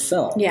the end of the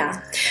film.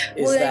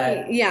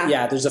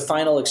 There's a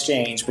final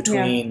exchange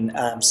between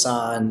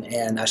San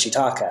and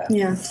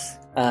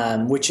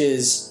Ashitaka. Which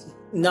is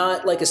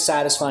not like a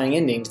satisfying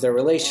ending to their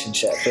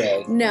relationship,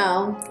 right?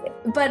 No,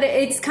 but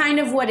it's kind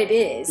of what it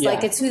is.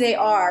 Like it's who they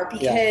are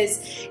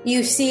because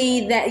you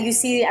see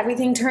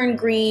everything turn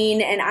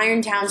green and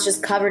Irontown's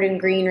just covered in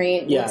greenery.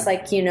 It looks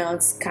like,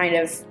 it's kind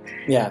of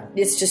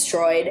it's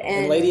destroyed.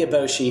 And Lady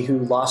Eboshi, who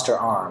lost her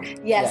arm.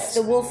 Yes,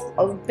 the wolf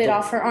bit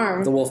off her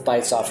arm. The wolf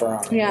bites off her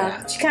arm.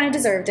 She kind of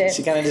deserved it.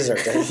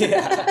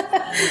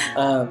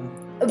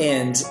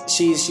 And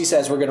she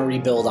says we're going to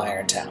rebuild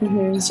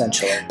Irontown,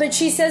 essentially. But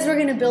she says we're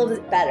going to build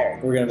it better.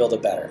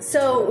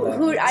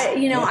 So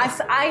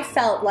I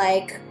felt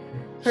like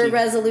her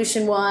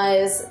resolution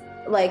was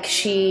like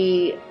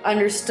she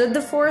understood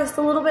the forest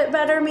a little bit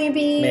better,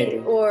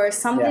 maybe. Or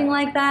something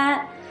like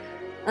that.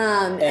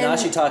 And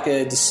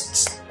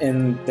Ashitaka,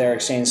 in their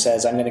exchange,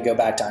 says, I'm going to go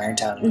back to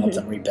Irontown and help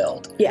them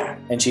rebuild.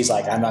 And she's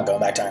like, I'm not going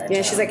back to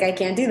Irontown. She's like, I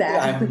can't do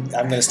that. I'm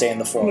going to stay in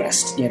the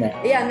forest,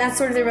 and that's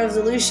sort of the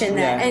resolution.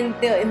 And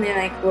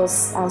they're like,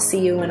 I'll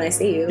see you when I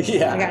see you.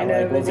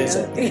 We'll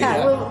visit.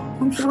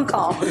 We'll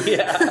call.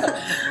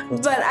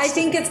 But I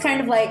think it's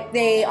kind of like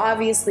they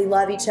obviously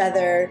love each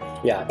other.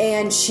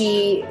 And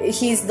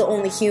he's the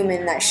only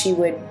human that she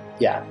would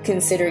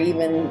consider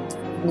even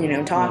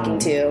talking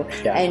to,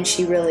 and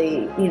she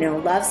really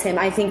loves him.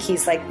 I think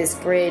he's like this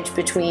bridge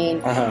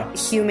between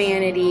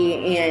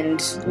humanity and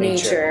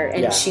nature,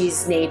 and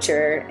she's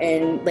nature,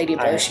 and Lady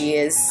Eboshi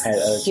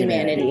is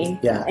humanity,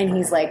 and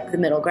he's like the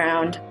middle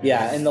ground.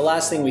 And the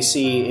last thing we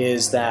see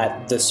is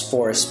that this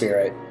forest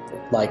spirit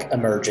like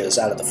emerges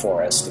out of the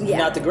forest.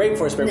 Not the great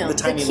forest spirit, but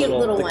the tiny cute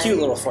little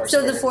forest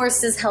spirit. So the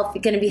forest is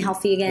going to be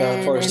healthy again.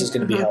 The forest is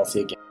going to be healthy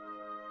again.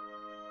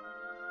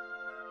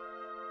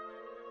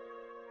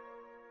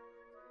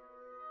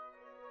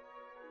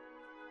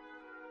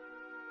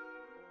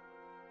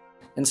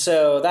 And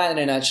so that, in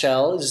a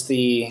nutshell, is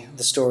the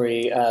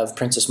story of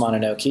Princess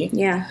Mononoke.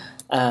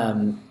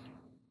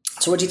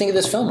 So what do you think of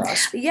this film,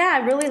 Ross? Yeah,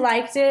 I really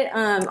liked it.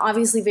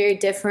 Obviously very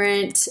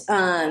different.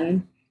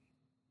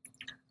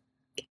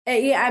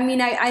 Yeah, I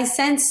mean, I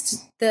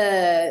sensed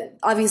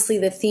obviously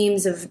the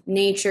themes of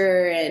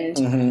nature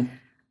and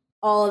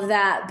all of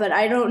that, but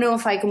I don't know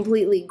if I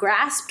completely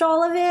grasped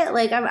all of it.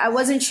 Like, I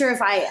wasn't sure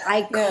if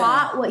I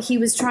caught what he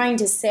was trying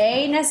to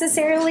say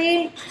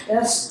necessarily.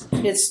 That's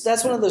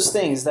one of those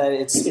things that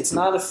it's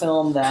not a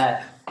film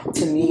that,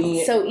 to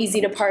me, so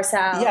easy to parse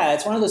out. Yeah,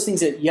 it's one of those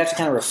things that you have to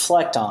kind of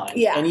reflect on.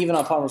 Yeah. And even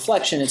upon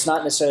reflection, it's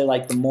not necessarily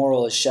like the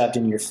moral is shoved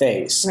in your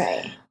face.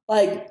 Right.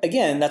 Like,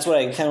 again, that's what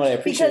I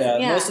appreciate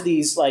about most of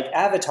these, like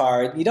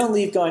Avatar, you don't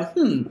leave going,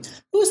 who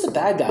was the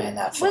bad guy in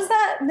that film? Was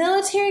that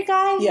military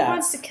guy who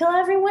wants to kill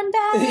everyone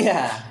bad?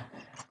 Yeah.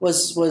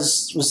 Was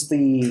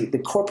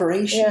the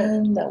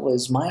corporation that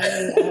was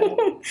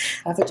mining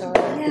Avatar?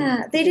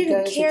 Yeah, they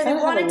didn't care. They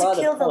wanted to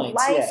kill the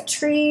life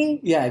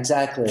tree. Yeah,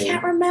 exactly. I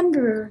can't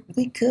remember. Are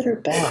they good or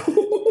bad?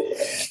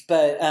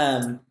 But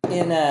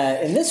in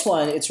this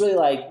one, it's really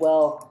like,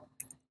 well,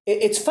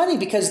 it's funny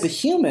because the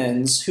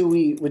humans who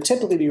we would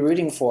typically be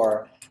rooting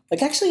for,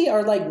 like, actually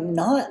are like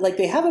not like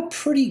they have a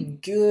pretty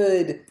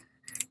good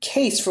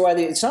case for why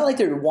it's not like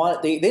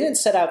they didn't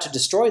set out to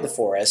destroy the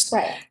forest.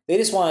 Right. They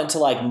just wanted to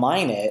like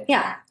mine it.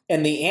 Yeah.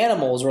 And the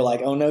animals were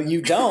like, "Oh no,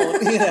 you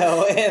don't,"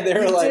 and they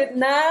were like, "Did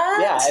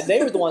not." Yeah, and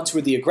they were the ones who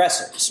were the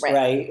aggressors,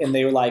 right? And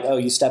they were like, "Oh,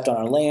 you stepped on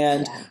our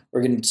land. Yeah.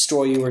 We're going to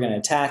destroy you. We're going to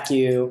attack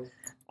you."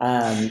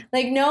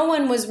 Like no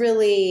one was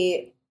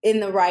really in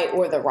the right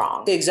or the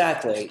wrong.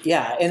 Exactly.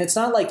 Yeah, and it's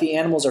not like the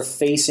animals are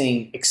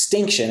facing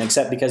extinction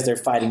except because they're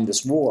fighting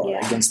this war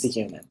against the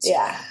humans.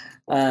 Yeah.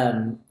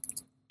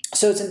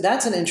 So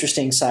that's an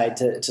interesting side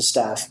to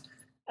stuff,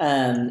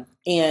 and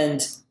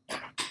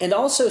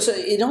also, so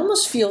it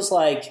almost feels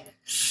like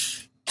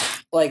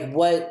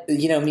what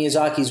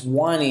Miyazaki's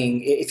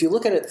wanting. If you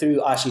look at it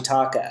through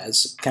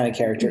Ashitaka's kind of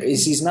character,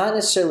 is he's not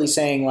necessarily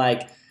saying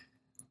like.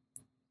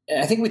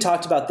 I think we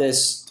talked about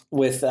this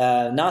with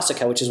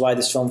Nausicaa, which is why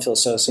this film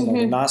feels so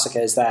similar to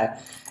Nausicaa. Is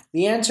that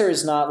the answer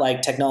is not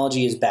like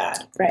technology is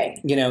bad, right?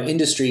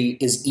 Industry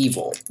is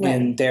evil, right.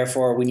 And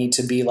therefore we need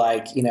to be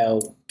like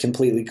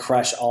completely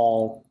crush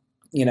all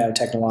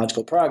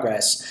technological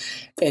progress,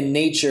 and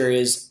nature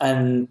is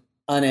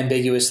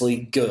unambiguously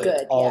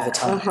good all the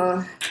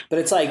time. But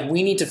it's like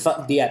we need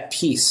to be at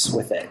peace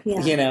with it.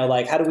 Yeah.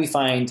 Like how do we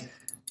find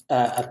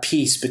a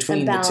peace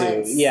between the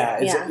two?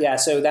 Yeah.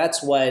 So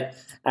that's what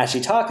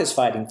Ashitaka's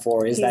fighting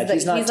for is that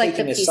he's not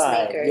taking a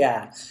side.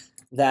 Yeah.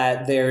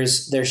 That there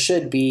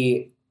should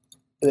be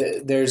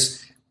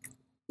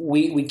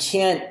we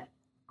can't.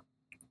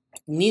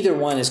 Neither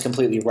one is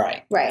completely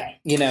right. Right.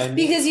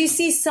 Because you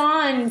see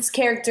San's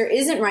character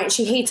isn't right.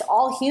 She hates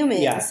all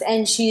humans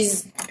and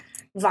she's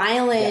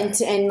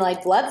violent and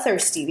like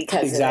bloodthirsty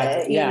because of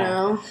it.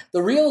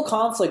 The real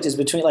conflict is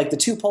between like the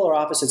two polar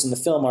opposites in the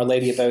film are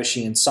Lady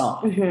Eboshi and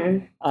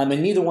San.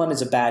 And neither one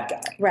is a bad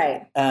guy.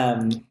 Right.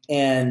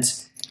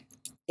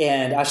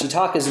 And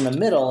Ashitaka's in the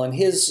middle, and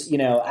his,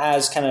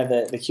 as kind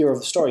of the hero of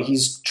the story,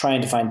 he's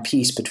trying to find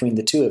peace between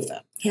the two of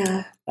them.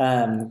 Yeah.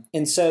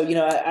 And so,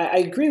 I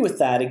agree with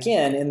that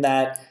again, in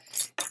that,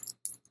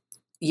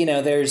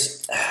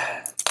 there's,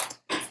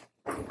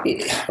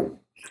 you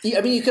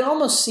can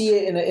almost see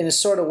it in a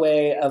sort of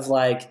way of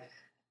like,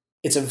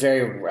 it's a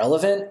very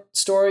relevant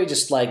story,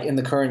 just like in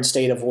the current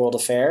state of world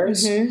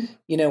affairs,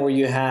 where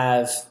you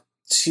have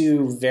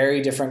two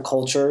very different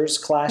cultures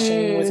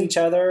clashing with each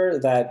other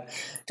that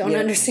don't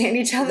understand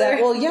each other.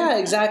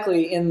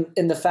 Exactly.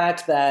 In the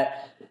fact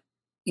that,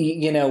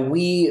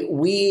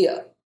 we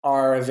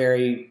are a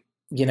very,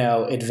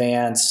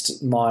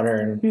 advanced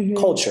modern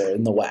culture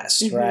in the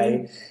West.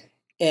 Right.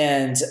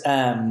 And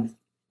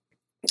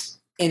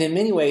in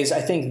many ways,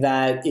 I think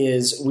that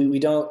is,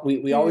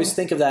 we always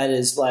think of that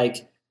as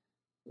like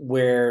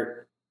where,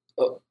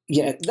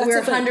 we're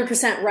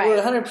 100% right.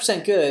 We're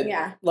 100% good.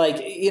 Yeah. Like,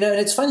 and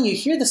it's funny, you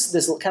hear this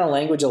kind of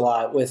language a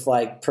lot with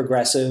like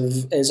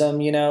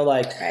progressivism,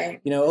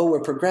 oh,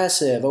 we're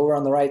progressive. Oh, we're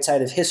on the right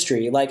side of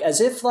history. Like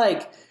as if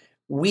like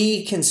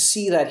we can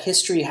see that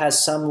history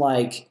has some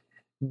like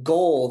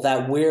goal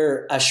that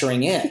we're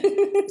ushering in.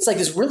 It's like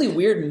this really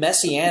weird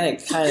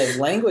messianic kind of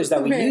language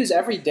that we use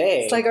every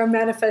day. It's like our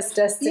manifest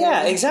destiny.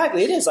 Yeah,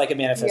 exactly. It is like a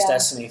manifest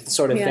destiny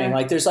sort of thing.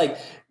 Like there's like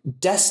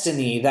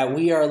destiny that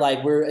we are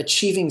like we're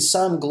achieving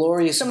some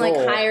glorious some goal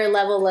like higher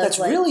level of that's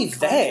like, really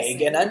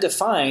vague and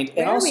undefined.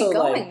 Where and also are we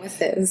going like with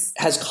this?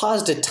 Has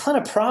caused a ton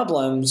of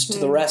problems to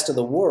the rest of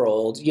the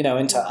world,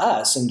 and to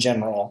us in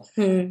general.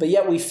 But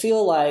yet we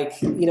feel like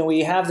we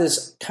have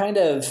this kind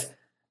of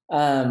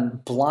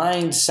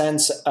blind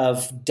sense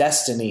of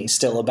destiny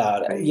still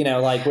about it,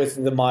 like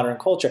with the modern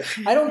culture.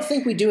 I don't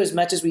think we do as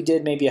much as we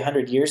did maybe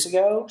 100 years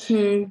ago.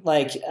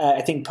 Like,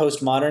 I think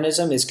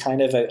postmodernism is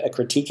kind of a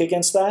critique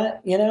against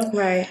that,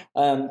 Right.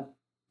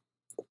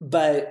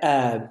 But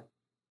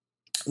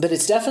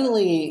it's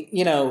definitely,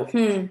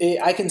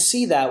 I can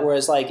see that.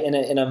 Whereas like in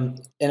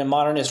a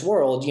modernist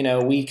world,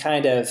 we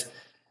kind of,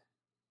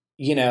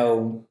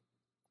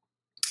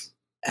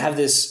 have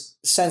this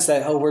sense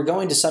that, oh, we're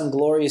going to some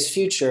glorious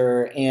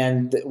future,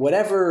 and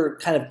whatever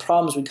kind of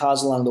problems we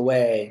cause along the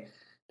way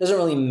doesn't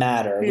really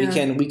matter.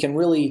 Yeah. We can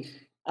really,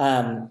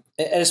 and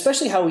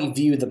especially how we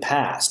view the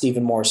past,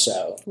 even more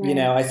so. Right.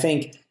 I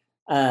think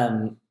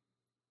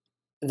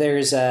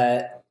there's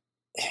a,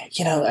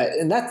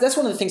 and that's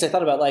one of the things I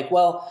thought about. Like,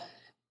 well,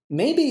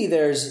 maybe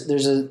there's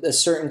a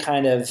certain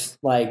kind of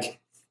like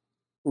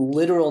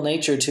literal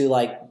nature to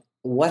like,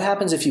 what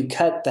happens if you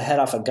cut the head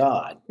off of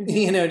God?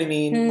 You know what I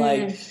mean?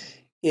 Like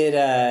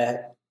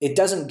it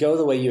doesn't go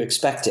the way you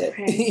expect it.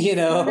 Right.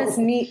 Not as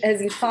neat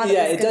as you thought.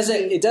 Yeah,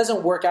 it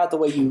doesn't work out the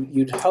way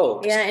you'd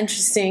hoped. Yeah,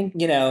 interesting.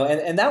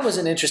 And that was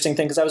an interesting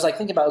thing because I was like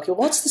thinking about, okay,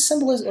 what's the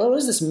symbolism? What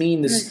does this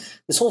mean?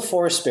 This whole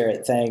forest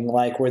spirit thing,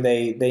 like where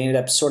they ended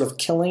up sort of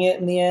killing it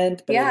in the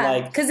end.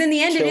 But because in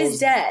the end it is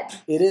dead.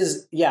 It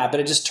is, but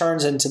it just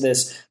turns into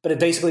this. But it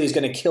basically is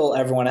going to kill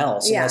everyone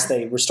else unless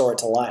they restore it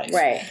to life.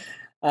 Right.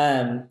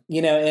 And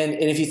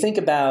if you think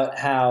about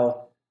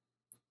how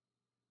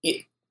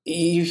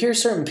you hear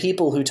certain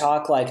people who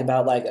talk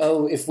about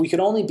oh, if we could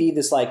only be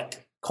this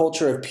like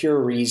culture of pure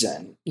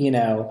reason,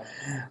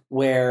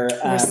 where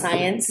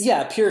science,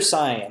 pure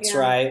science,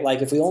 right?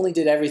 Like if we only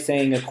did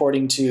everything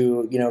according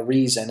to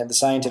reason and the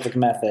scientific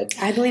method.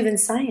 I believe in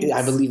science.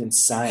 I believe in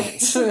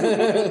science.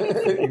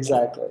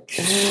 Exactly.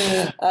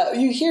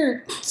 You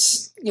hear,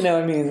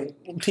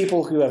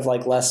 people who have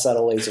like less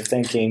subtle ways of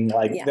thinking,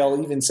 they'll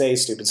even say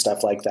stupid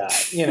stuff like that.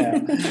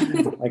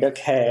 Like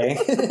okay,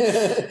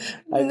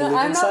 I'm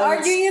not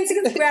arguing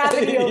against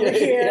gravity over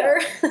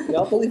here. Yeah. We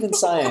all believe in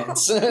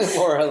science,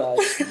 more or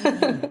less.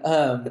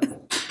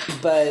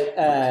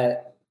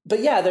 But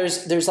yeah,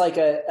 there's like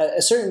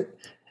a certain,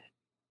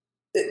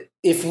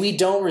 if we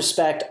don't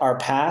respect our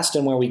past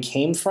and where we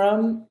came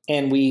from,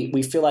 and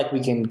we feel like we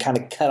can kind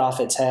of cut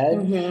off its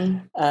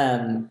head,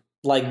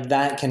 like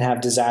that can have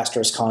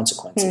disastrous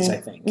consequences, I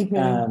think.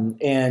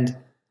 And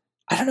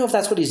I don't know if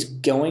that's what he's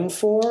going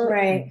for,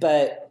 right?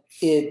 But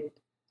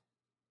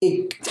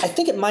I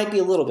think it might be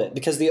a little bit,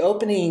 because the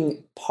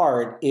opening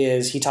part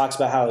is he talks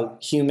about how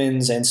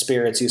humans and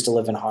spirits used to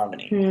live in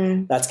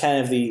harmony. That's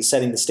kind of the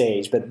setting the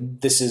stage,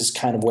 but this is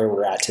kind of where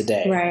we're at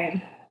today.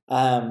 Right.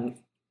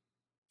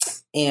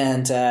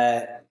 And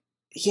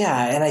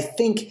I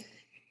think,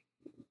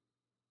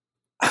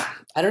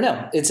 I don't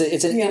know. It's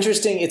an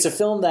interesting, it's a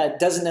film that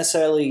doesn't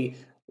necessarily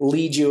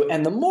lead you.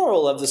 And the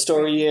moral of the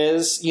story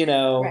is,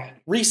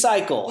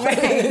 recycle.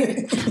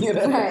 Right.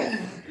 Right.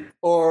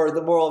 Or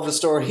the moral of the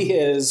story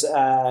is,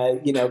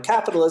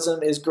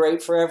 capitalism is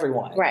great for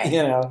everyone. Right.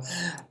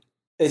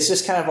 It's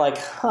just kind of like,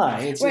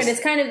 It's right.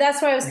 It's kind of,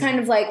 that's why I was kind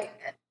of like,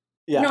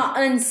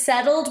 not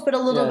unsettled, but a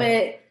little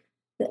bit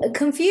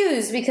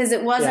confused, because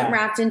it wasn't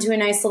wrapped into a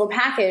nice little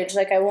package.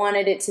 Like I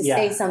wanted it to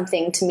say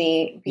something to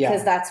me,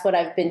 because that's what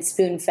I've been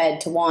spoon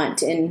fed to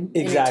want in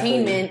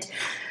entertainment.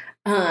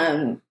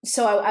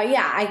 So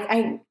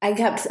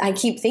I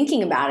keep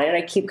thinking about it.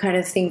 I keep kind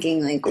of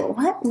thinking like,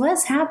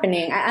 what's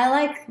happening? I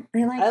like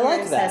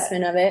your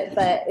assessment of it,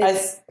 but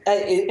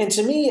and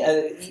to me,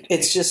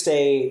 it's just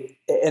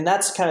and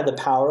that's kind of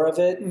the power of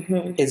it,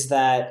 is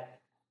that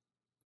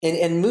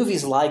in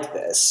movies like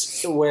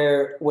this,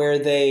 where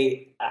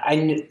the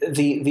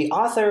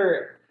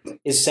author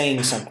is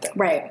saying something,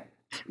 right?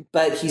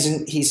 But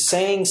he's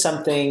saying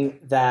something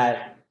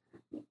that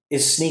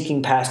is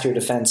sneaking past your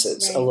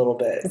defenses a little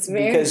bit. It's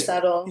very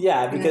subtle.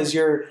 Yeah, because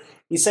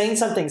he's saying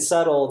something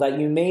subtle that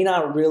you may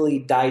not really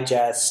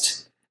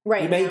digest.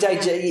 Right. You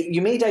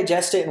may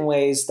digest it in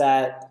ways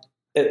that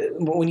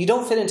when you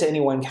don't fit into any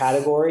one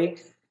category,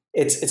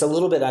 it's a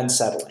little bit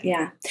unsettling.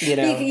 Yeah. In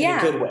a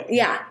good way.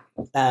 Yeah.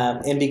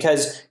 And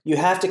because you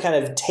have to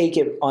kind of take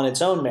it on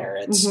its own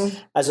merits,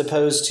 as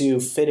opposed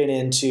to fit it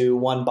into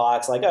one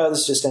box, like, oh, this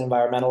is just an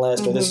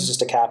environmentalist, or this is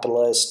just a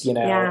capitalist,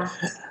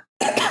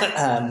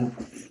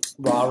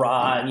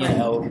 rah,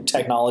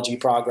 technology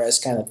progress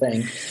kind of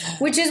thing.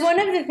 Which is one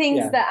of the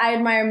things that I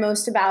admire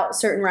most about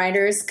certain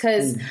writers,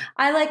 because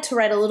I like to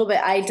write a little bit.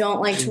 I don't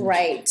like to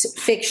write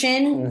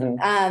fiction.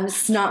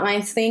 It's not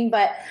my thing.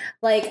 But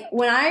like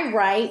when I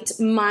write,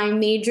 my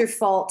major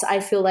fault, I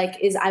feel like,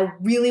 is I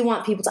really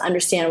want people to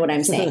understand what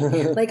I'm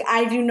saying. Like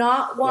I do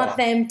not want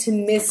them to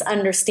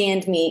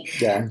misunderstand me.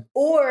 Yeah.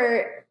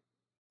 Or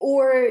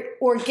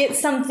get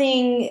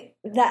something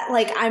that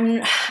like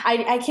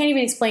I can't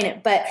even explain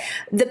it, but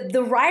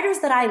the writers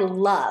that I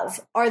love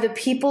are the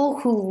people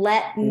who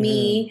let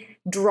me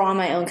draw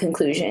my own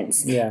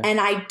conclusions. Yeah.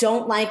 And I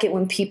don't like it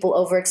when people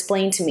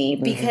over-explain to me,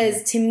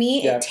 because to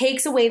me it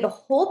takes away the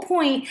whole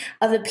point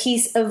of a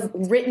piece of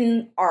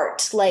written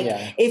art. Like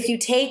if you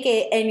take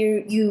it and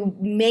you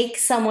make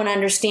someone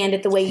understand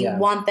it the way you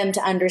want them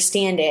to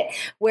understand it.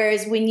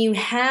 Whereas when you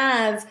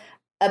have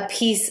a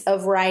piece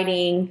of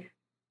writing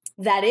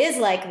that is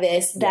like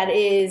this, that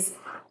is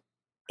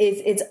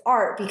it's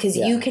art, because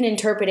you can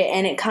interpret it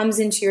and it comes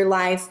into your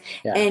life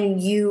and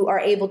you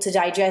are able to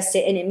digest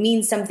it, and it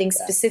means something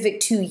specific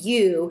to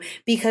you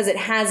because it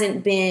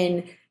hasn't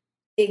been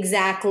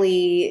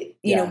exactly,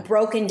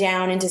 broken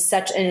down into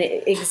such an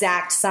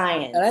exact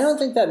science. And I don't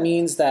think that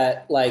means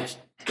that like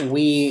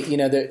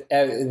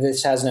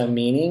this has no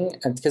meaning,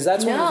 because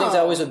that's one of the things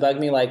that always would bug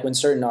me. Like when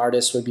certain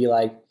artists would be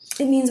like,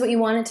 "It means what you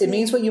want it to." It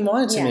means what you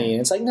want it to mean.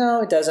 It's like,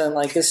 no, it doesn't.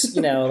 Like this,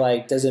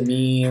 like doesn't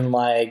mean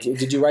like.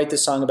 Did you write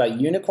this song about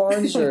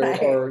unicorns, or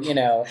Right.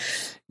 or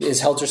is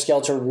Helter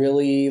Skelter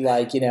really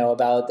like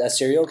about a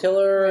serial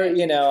killer?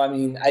 I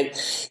mean,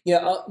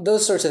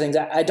 those sorts of things.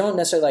 I don't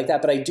necessarily like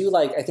that, but I do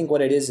like. I think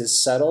what it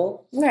is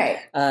subtle, right?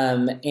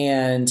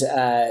 And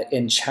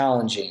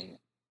challenging.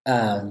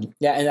 And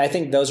I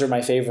think those are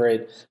my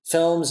favorite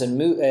films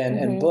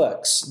and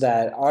books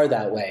that are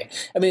that way.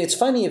 I mean, it's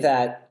funny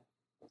that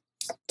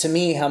to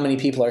me, how many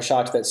people are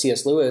shocked that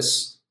C.S.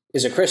 Lewis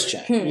is a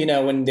Christian,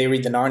 when they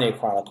read the Narnia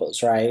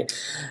Chronicles, right?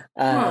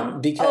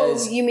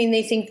 Because you mean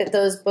they think that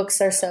those books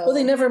are so? Well,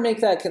 they never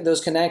make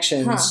those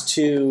connections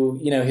to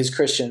his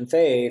Christian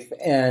faith,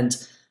 and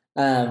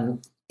I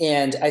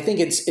think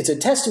it's a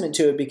testament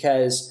to it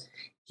because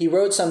he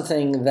wrote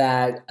something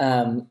that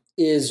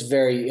is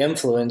very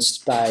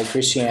influenced by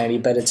Christianity,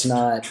 but it's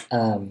not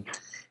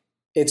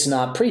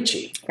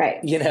preachy, right?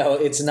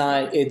 It's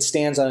not. It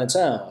stands on its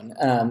own,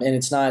 and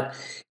it's not.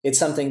 It's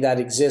something that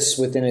exists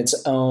within its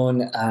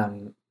own,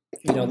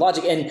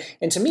 logic.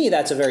 And to me,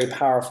 that's a very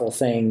powerful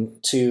thing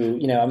to,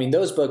 I mean,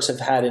 those books have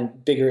had a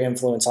bigger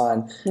influence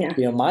on,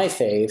 my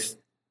faith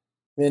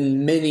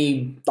than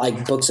many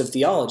like books of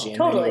theology in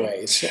many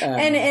ways.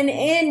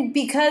 And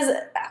because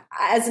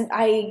as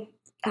I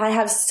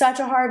have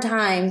such a hard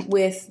time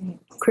with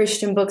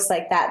Christian books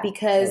like that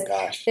because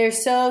they're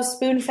so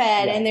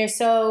spoon-fed and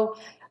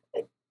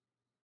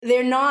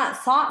they're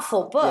not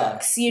thoughtful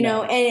books,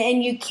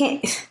 and you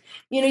can't,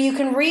 you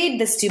can read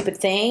the stupid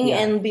thing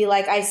and be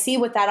like, I see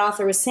what that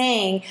author was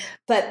saying,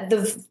 but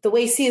the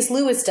way C.S.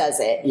 Lewis does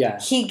it,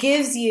 he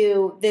gives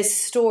you this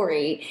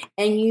story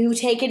and you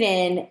take it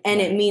in and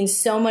it means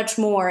so much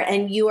more.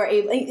 And you are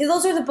able,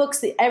 those are the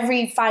books that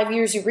every 5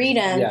 years you read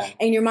them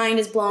and your mind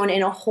is blown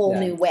in a whole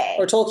new way.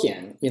 Or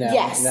Tolkien,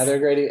 another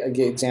great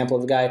example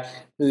of a guy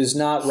who's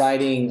not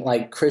writing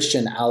like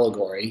Christian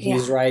allegory.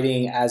 He's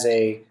writing as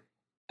a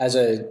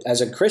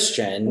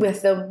Christian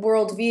with the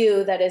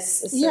worldview that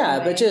is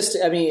but just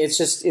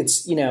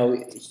it's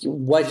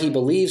what he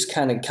believes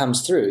kind of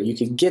comes through. You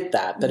can get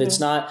that, but it's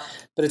not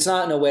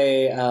in a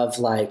way of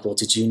like, well,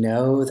 did you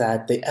know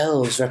that the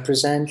elves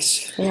represent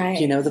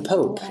the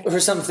Pope or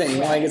something?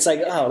 Like it's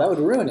like, oh, that would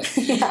ruin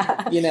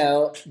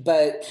it.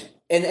 But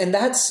and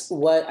that's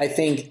what I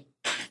think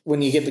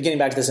when you getting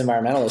back to this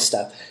environmentalist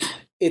stuff,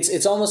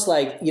 it's almost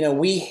like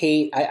we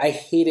hate. I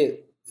hate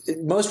it.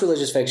 Most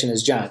religious fiction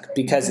is junk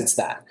because it's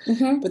that.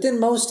 But then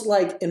most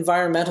like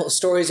environmental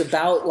stories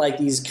about like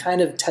these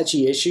kind of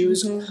touchy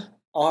issues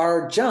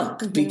are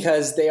junk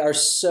because they're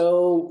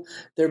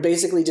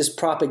basically just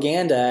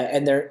propaganda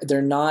and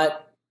they're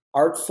not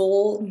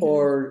artful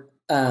or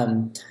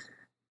they're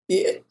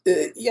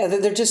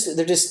just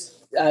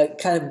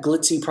kind of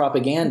glitzy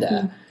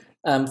propaganda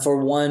for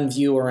one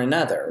view or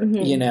another,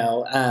 and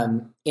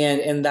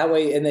that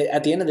way, and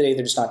at the end of the day,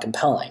 they're just not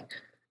compelling.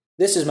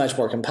 This is much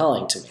more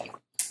compelling to me.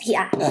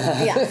 Yeah,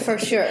 for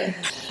sure.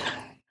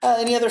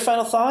 Any other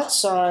final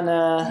thoughts on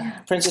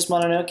Princess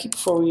Mononoke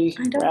before we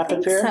wrap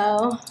up here?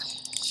 So.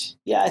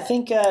 Yeah, I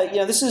think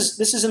this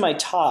is in my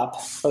top.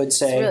 I would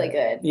say it's really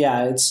good.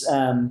 Yeah, it's.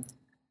 I don't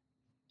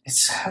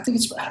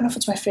know if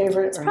it's my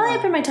favorite. It's probably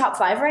up in my top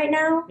 5 right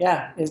now.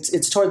 Yeah,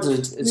 it's towards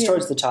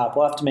the top.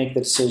 We'll have to make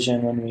the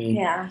decision when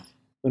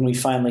we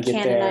finally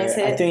get Canonize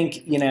there. it. I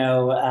think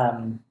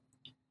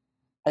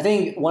I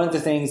think one of the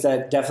things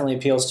that definitely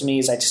appeals to me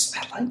is I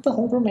like the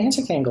whole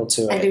romantic angle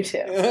to it. I do too.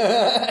 And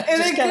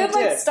they're good,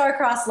 like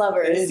star-crossed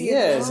lovers. It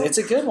is. It's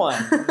a good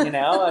one. I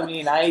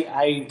mean,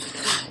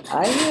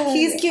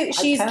 he's cute.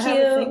 She's cute. Have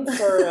a thing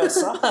for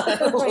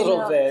Assad a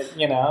little bit.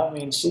 I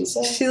mean, she's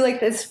like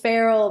this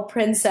feral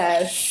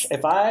princess.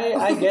 If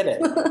I get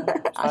it.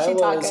 If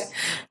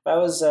I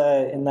was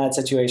in that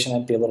situation,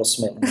 I'd be a little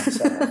smitten.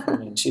 So, I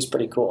mean, she's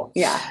pretty cool.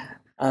 Yeah.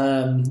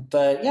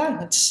 But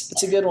yeah,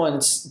 it's a good one.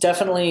 It's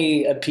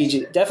definitely a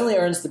PG. Definitely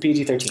earns the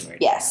PG-13 rating.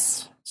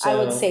 Yes, so, I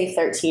would say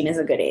 13 is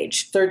a good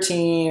age.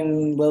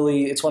 13,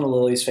 Lily. It's one of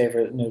Lily's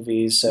favorite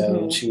movies,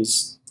 so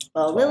she's.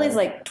 Well, 12. Lily's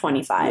like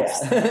 25.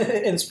 Yeah.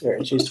 In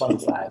spirit, she's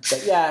 25.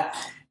 But yeah,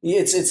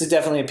 it's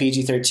definitely a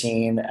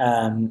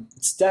PG-13.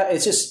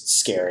 It's just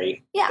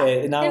scary. Yeah,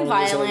 and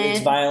violent.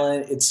 It's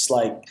violent. It's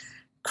like.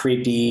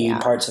 Creepy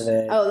parts of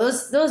it. Oh,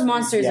 those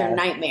monsters are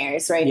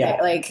nightmares right there.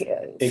 Like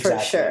exactly. For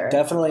sure.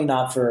 Definitely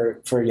not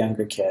for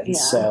younger kids.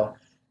 Yeah.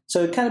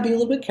 So kind of be a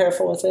little bit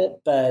careful with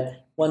it,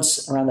 but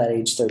once around that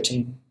age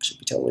 13 should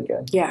be totally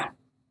good. Yeah.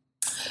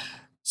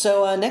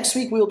 So next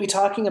week we'll be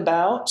talking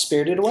about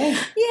Spirited Away.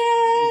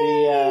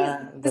 Yay!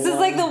 This is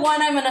like the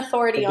one I'm an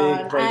authority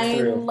on. I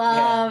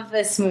love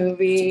this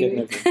movie.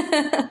 It's a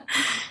good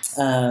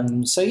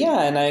movie. So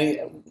yeah,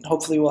 and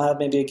hopefully we'll have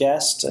maybe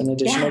an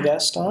additional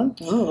guest on.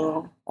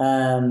 Ooh.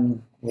 We'll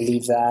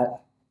leave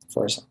that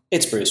for some.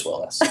 It's Bruce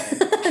Willis.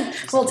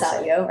 We'll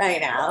tell you right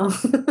now.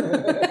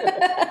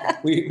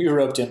 we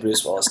roped in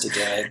Bruce Willis to do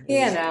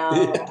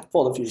it.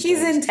 Pulled a few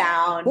He's in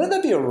town. Wouldn't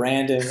that be a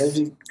random?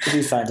 It'd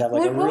be fun to have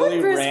like a really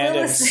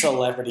random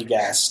celebrity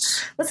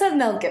guest. Let's have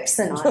Mel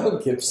Gibson on. Mel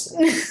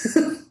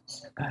Gibson.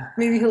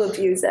 Maybe he'll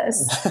abuse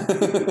us.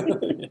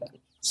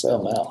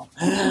 So Mel.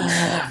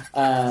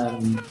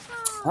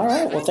 All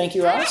right. Well, thank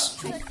you, Ross.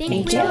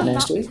 Thank you.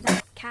 Next week.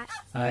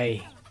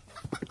 Aye.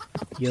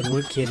 Your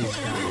work here is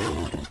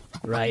done.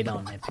 Right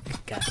on,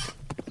 Epic Cat.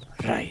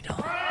 Right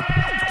on.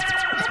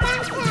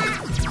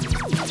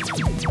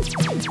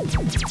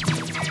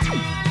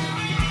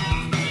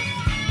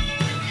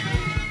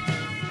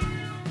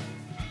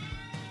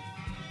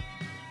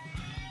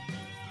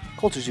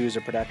 Culture Zoo is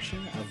a production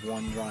of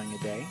One Drawing a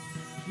Day.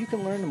 You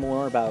can learn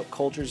more about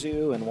Culture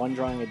Zoo and One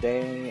Drawing a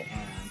Day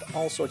and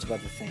all sorts of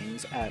other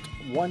things at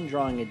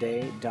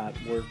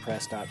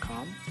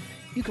onedrawingaday.wordpress.com.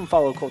 You can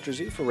follow Culture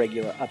Zoo for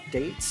regular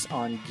updates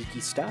on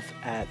geeky stuff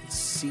at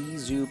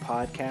CZoo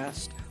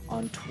Podcast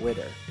on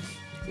Twitter.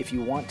 If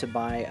you want to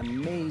buy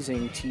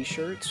amazing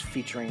t-shirts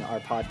featuring our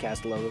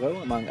podcast logo,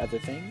 among other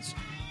things,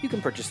 you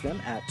can purchase them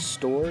at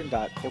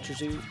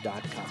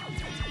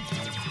store.culturezoo.com.